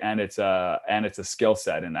grade and it's a skill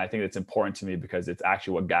set. And I think it's important to me because it's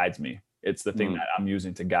actually what guides me. It's the thing that I'm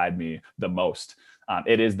using to guide me the most.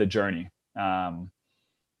 It is the journey. And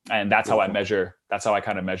that's how I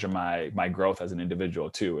kind of measure my growth as an individual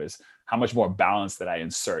too, is how much more balance that I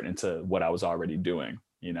insert into what I was already doing,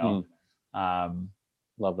 you know?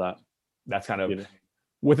 Love that. That's kind of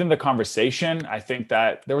within the conversation. I think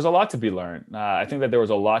that there was a lot to be learned. I think that there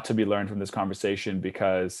was a lot to be learned from this conversation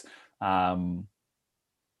because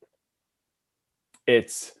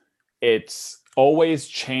it's always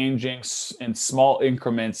changing in small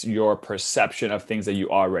increments your perception of things that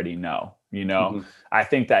you already know. You know, I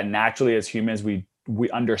think that naturally as humans, we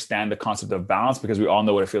understand the concept of balance because we all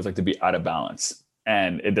know what it feels like to be out of balance,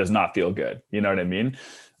 and it does not feel good. You know what I mean?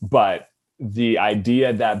 But the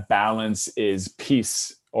idea that balance is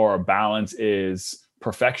peace or balance is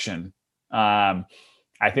perfection. I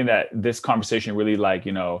think that this conversation really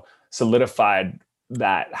solidified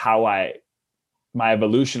that my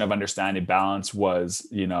evolution of understanding balance was,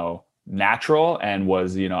 natural and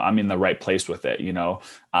was, I'm in the right place with it.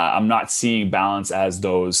 I'm not seeing balance as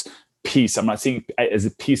those peace. I'm not seeing it as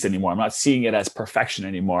a peace anymore. I'm not seeing it as perfection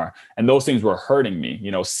anymore. And those things were hurting me.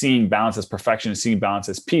 Seeing balance as perfection and seeing balance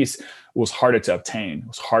as peace was harder to obtain. It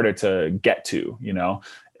was harder to get to,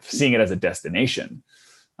 seeing it as a destination.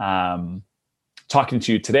 Talking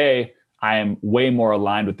to you today, I am way more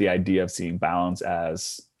aligned with the idea of seeing balance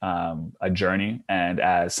as a journey and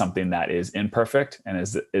as something that is imperfect and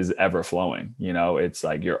is ever flowing. It's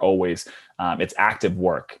like you're always, it's active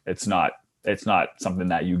work. It's not something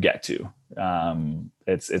that you get to.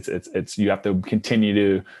 It's you have to continue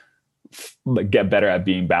to get better at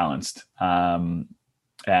being balanced. And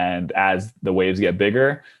as the waves get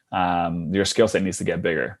bigger, your skill set needs to get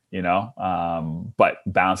bigger, but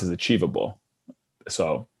balance is achievable.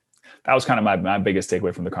 So that was kind of my biggest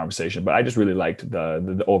takeaway from the conversation, but I just really liked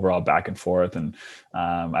the overall back and forth. And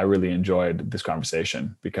I really enjoyed this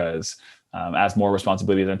conversation because as more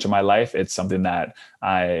responsibilities enter my life, it's something that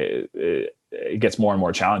it gets more and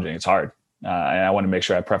more challenging. It's hard. And I want to make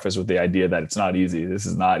sure I preface with the idea that it's not easy. This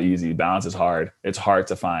is not easy. Balance is hard. It's hard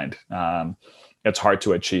to find. It's hard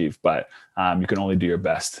to achieve, but you can only do your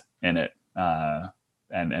best in it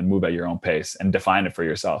and move at your own pace and define it for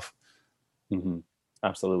yourself. Mm-hmm.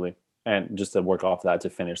 Absolutely. And just to work off that to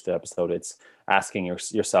finish the episode, it's asking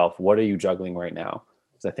yourself, what are you juggling right now?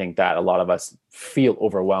 Because I think that a lot of us feel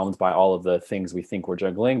overwhelmed by all of the things we think we're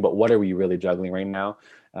juggling, but what are we really juggling right now?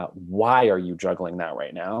 Why are you juggling that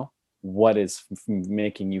right now? What is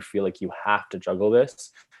making you feel like you have to juggle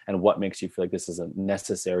this? And what makes you feel like this is a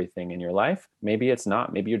necessary thing in your life? Maybe it's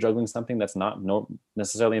not. Maybe you're juggling something that's not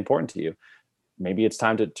necessarily important to you. Maybe it's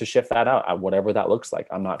time to shift that out, whatever that looks like.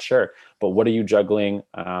 I'm not sure. But what are you juggling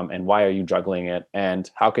and why are you juggling it? And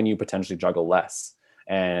how can you potentially juggle less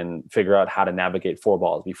and figure out how to navigate 4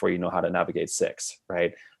 balls before you know how to navigate 6,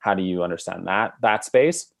 right? How do you understand that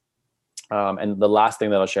space? And the last thing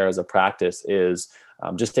that I'll share as a practice is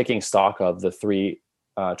just taking stock of the 3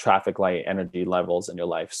 traffic light energy levels in your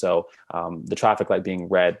life. So the traffic light being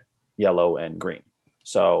red, yellow, and green.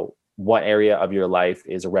 So what area of your life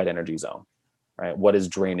is a red energy zone? right? What is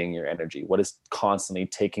draining your energy? What is constantly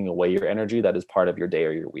taking away your energy that is part of your day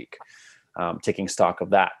or your week? Taking stock of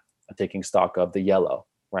that, taking stock of the yellow,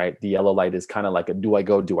 right? The yellow light is kind of like a do I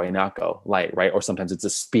go, do I not go light, right? Or sometimes it's a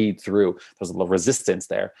speed through. There's a little resistance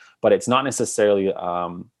there, but it's not necessarily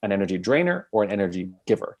an energy drainer or an energy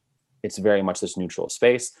giver. It's very much this neutral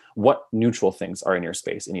space. What neutral things are in your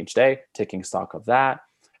space in each day, taking stock of that.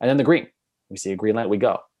 And then the green, we see a green light, we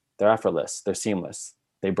go. They're effortless, they're seamless.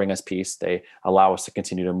 They bring us peace. They allow us to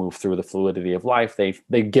continue to move through the fluidity of life.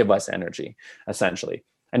 They give us energy, essentially.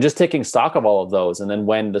 And just taking stock of all of those. And then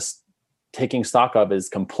when this taking stock of is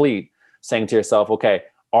complete, saying to yourself, okay,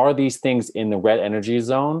 are these things in the red energy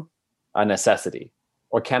zone a necessity?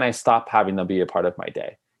 Or can I stop having them be a part of my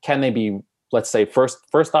day? Can they be, let's say, first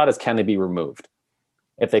thought is, can they be removed?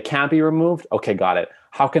 If they can't be removed, okay, got it.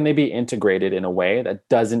 How can they be integrated in a way that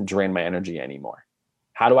doesn't drain my energy anymore?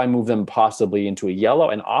 How do I move them possibly into a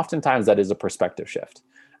yellow? And oftentimes that is a perspective shift.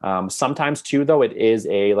 Sometimes too, though, it is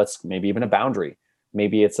maybe even a boundary.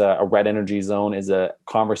 Maybe it's a red energy zone is a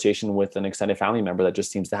conversation with an extended family member that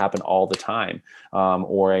just seems to happen all the time,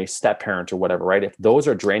 or a step parent or whatever, right? If those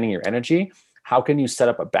are draining your energy, how can you set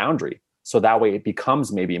up a boundary so that way it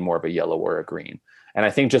becomes maybe more of a yellow or a green? And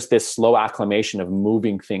I think just this slow acclimation of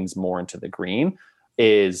moving things more into the green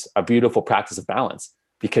is a beautiful practice of balance,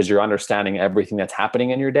 because you're understanding everything that's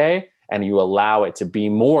happening in your day and you allow it to be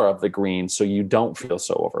more of the green so you don't feel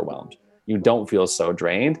so overwhelmed. You don't feel so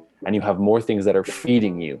drained, and you have more things that are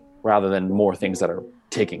feeding you rather than more things that are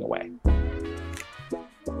taking away.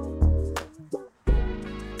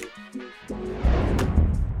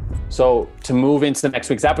 So to move into the next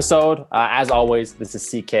week's episode, as always, this is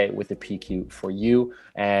CK with the PQ for you.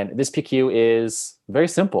 And this PQ is very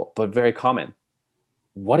simple, but very common.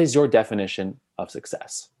 What is your definition of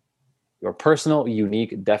success? Your personal,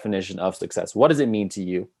 unique definition of success. What does it mean to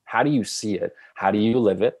you? How do you see it? How do you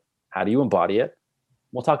live it? How do you embody it?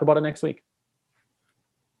 We'll talk about it next week.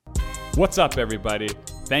 What's up, everybody?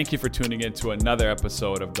 Thank you for tuning in to another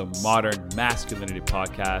episode of the Modern Masculinity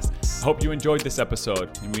Podcast. I hope you enjoyed this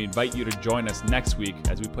episode, and we invite you to join us next week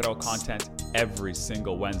as we put out content every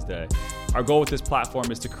single Wednesday. Our goal with this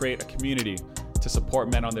platform is to create a community to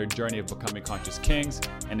support men on their journey of becoming conscious kings.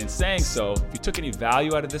 And in saying so, if you took any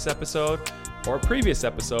value out of this episode or previous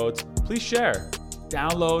episodes, please share,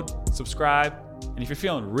 download, subscribe, and if you're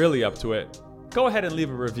feeling really up to it, go ahead and leave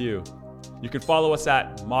a review. You can follow us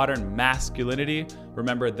at Modern Masculinity.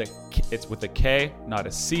 Remember, it's with a K, not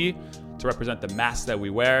a C, to represent the mask that we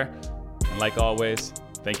wear. And like always,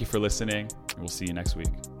 thank you for listening, and we'll see you next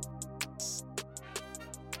week.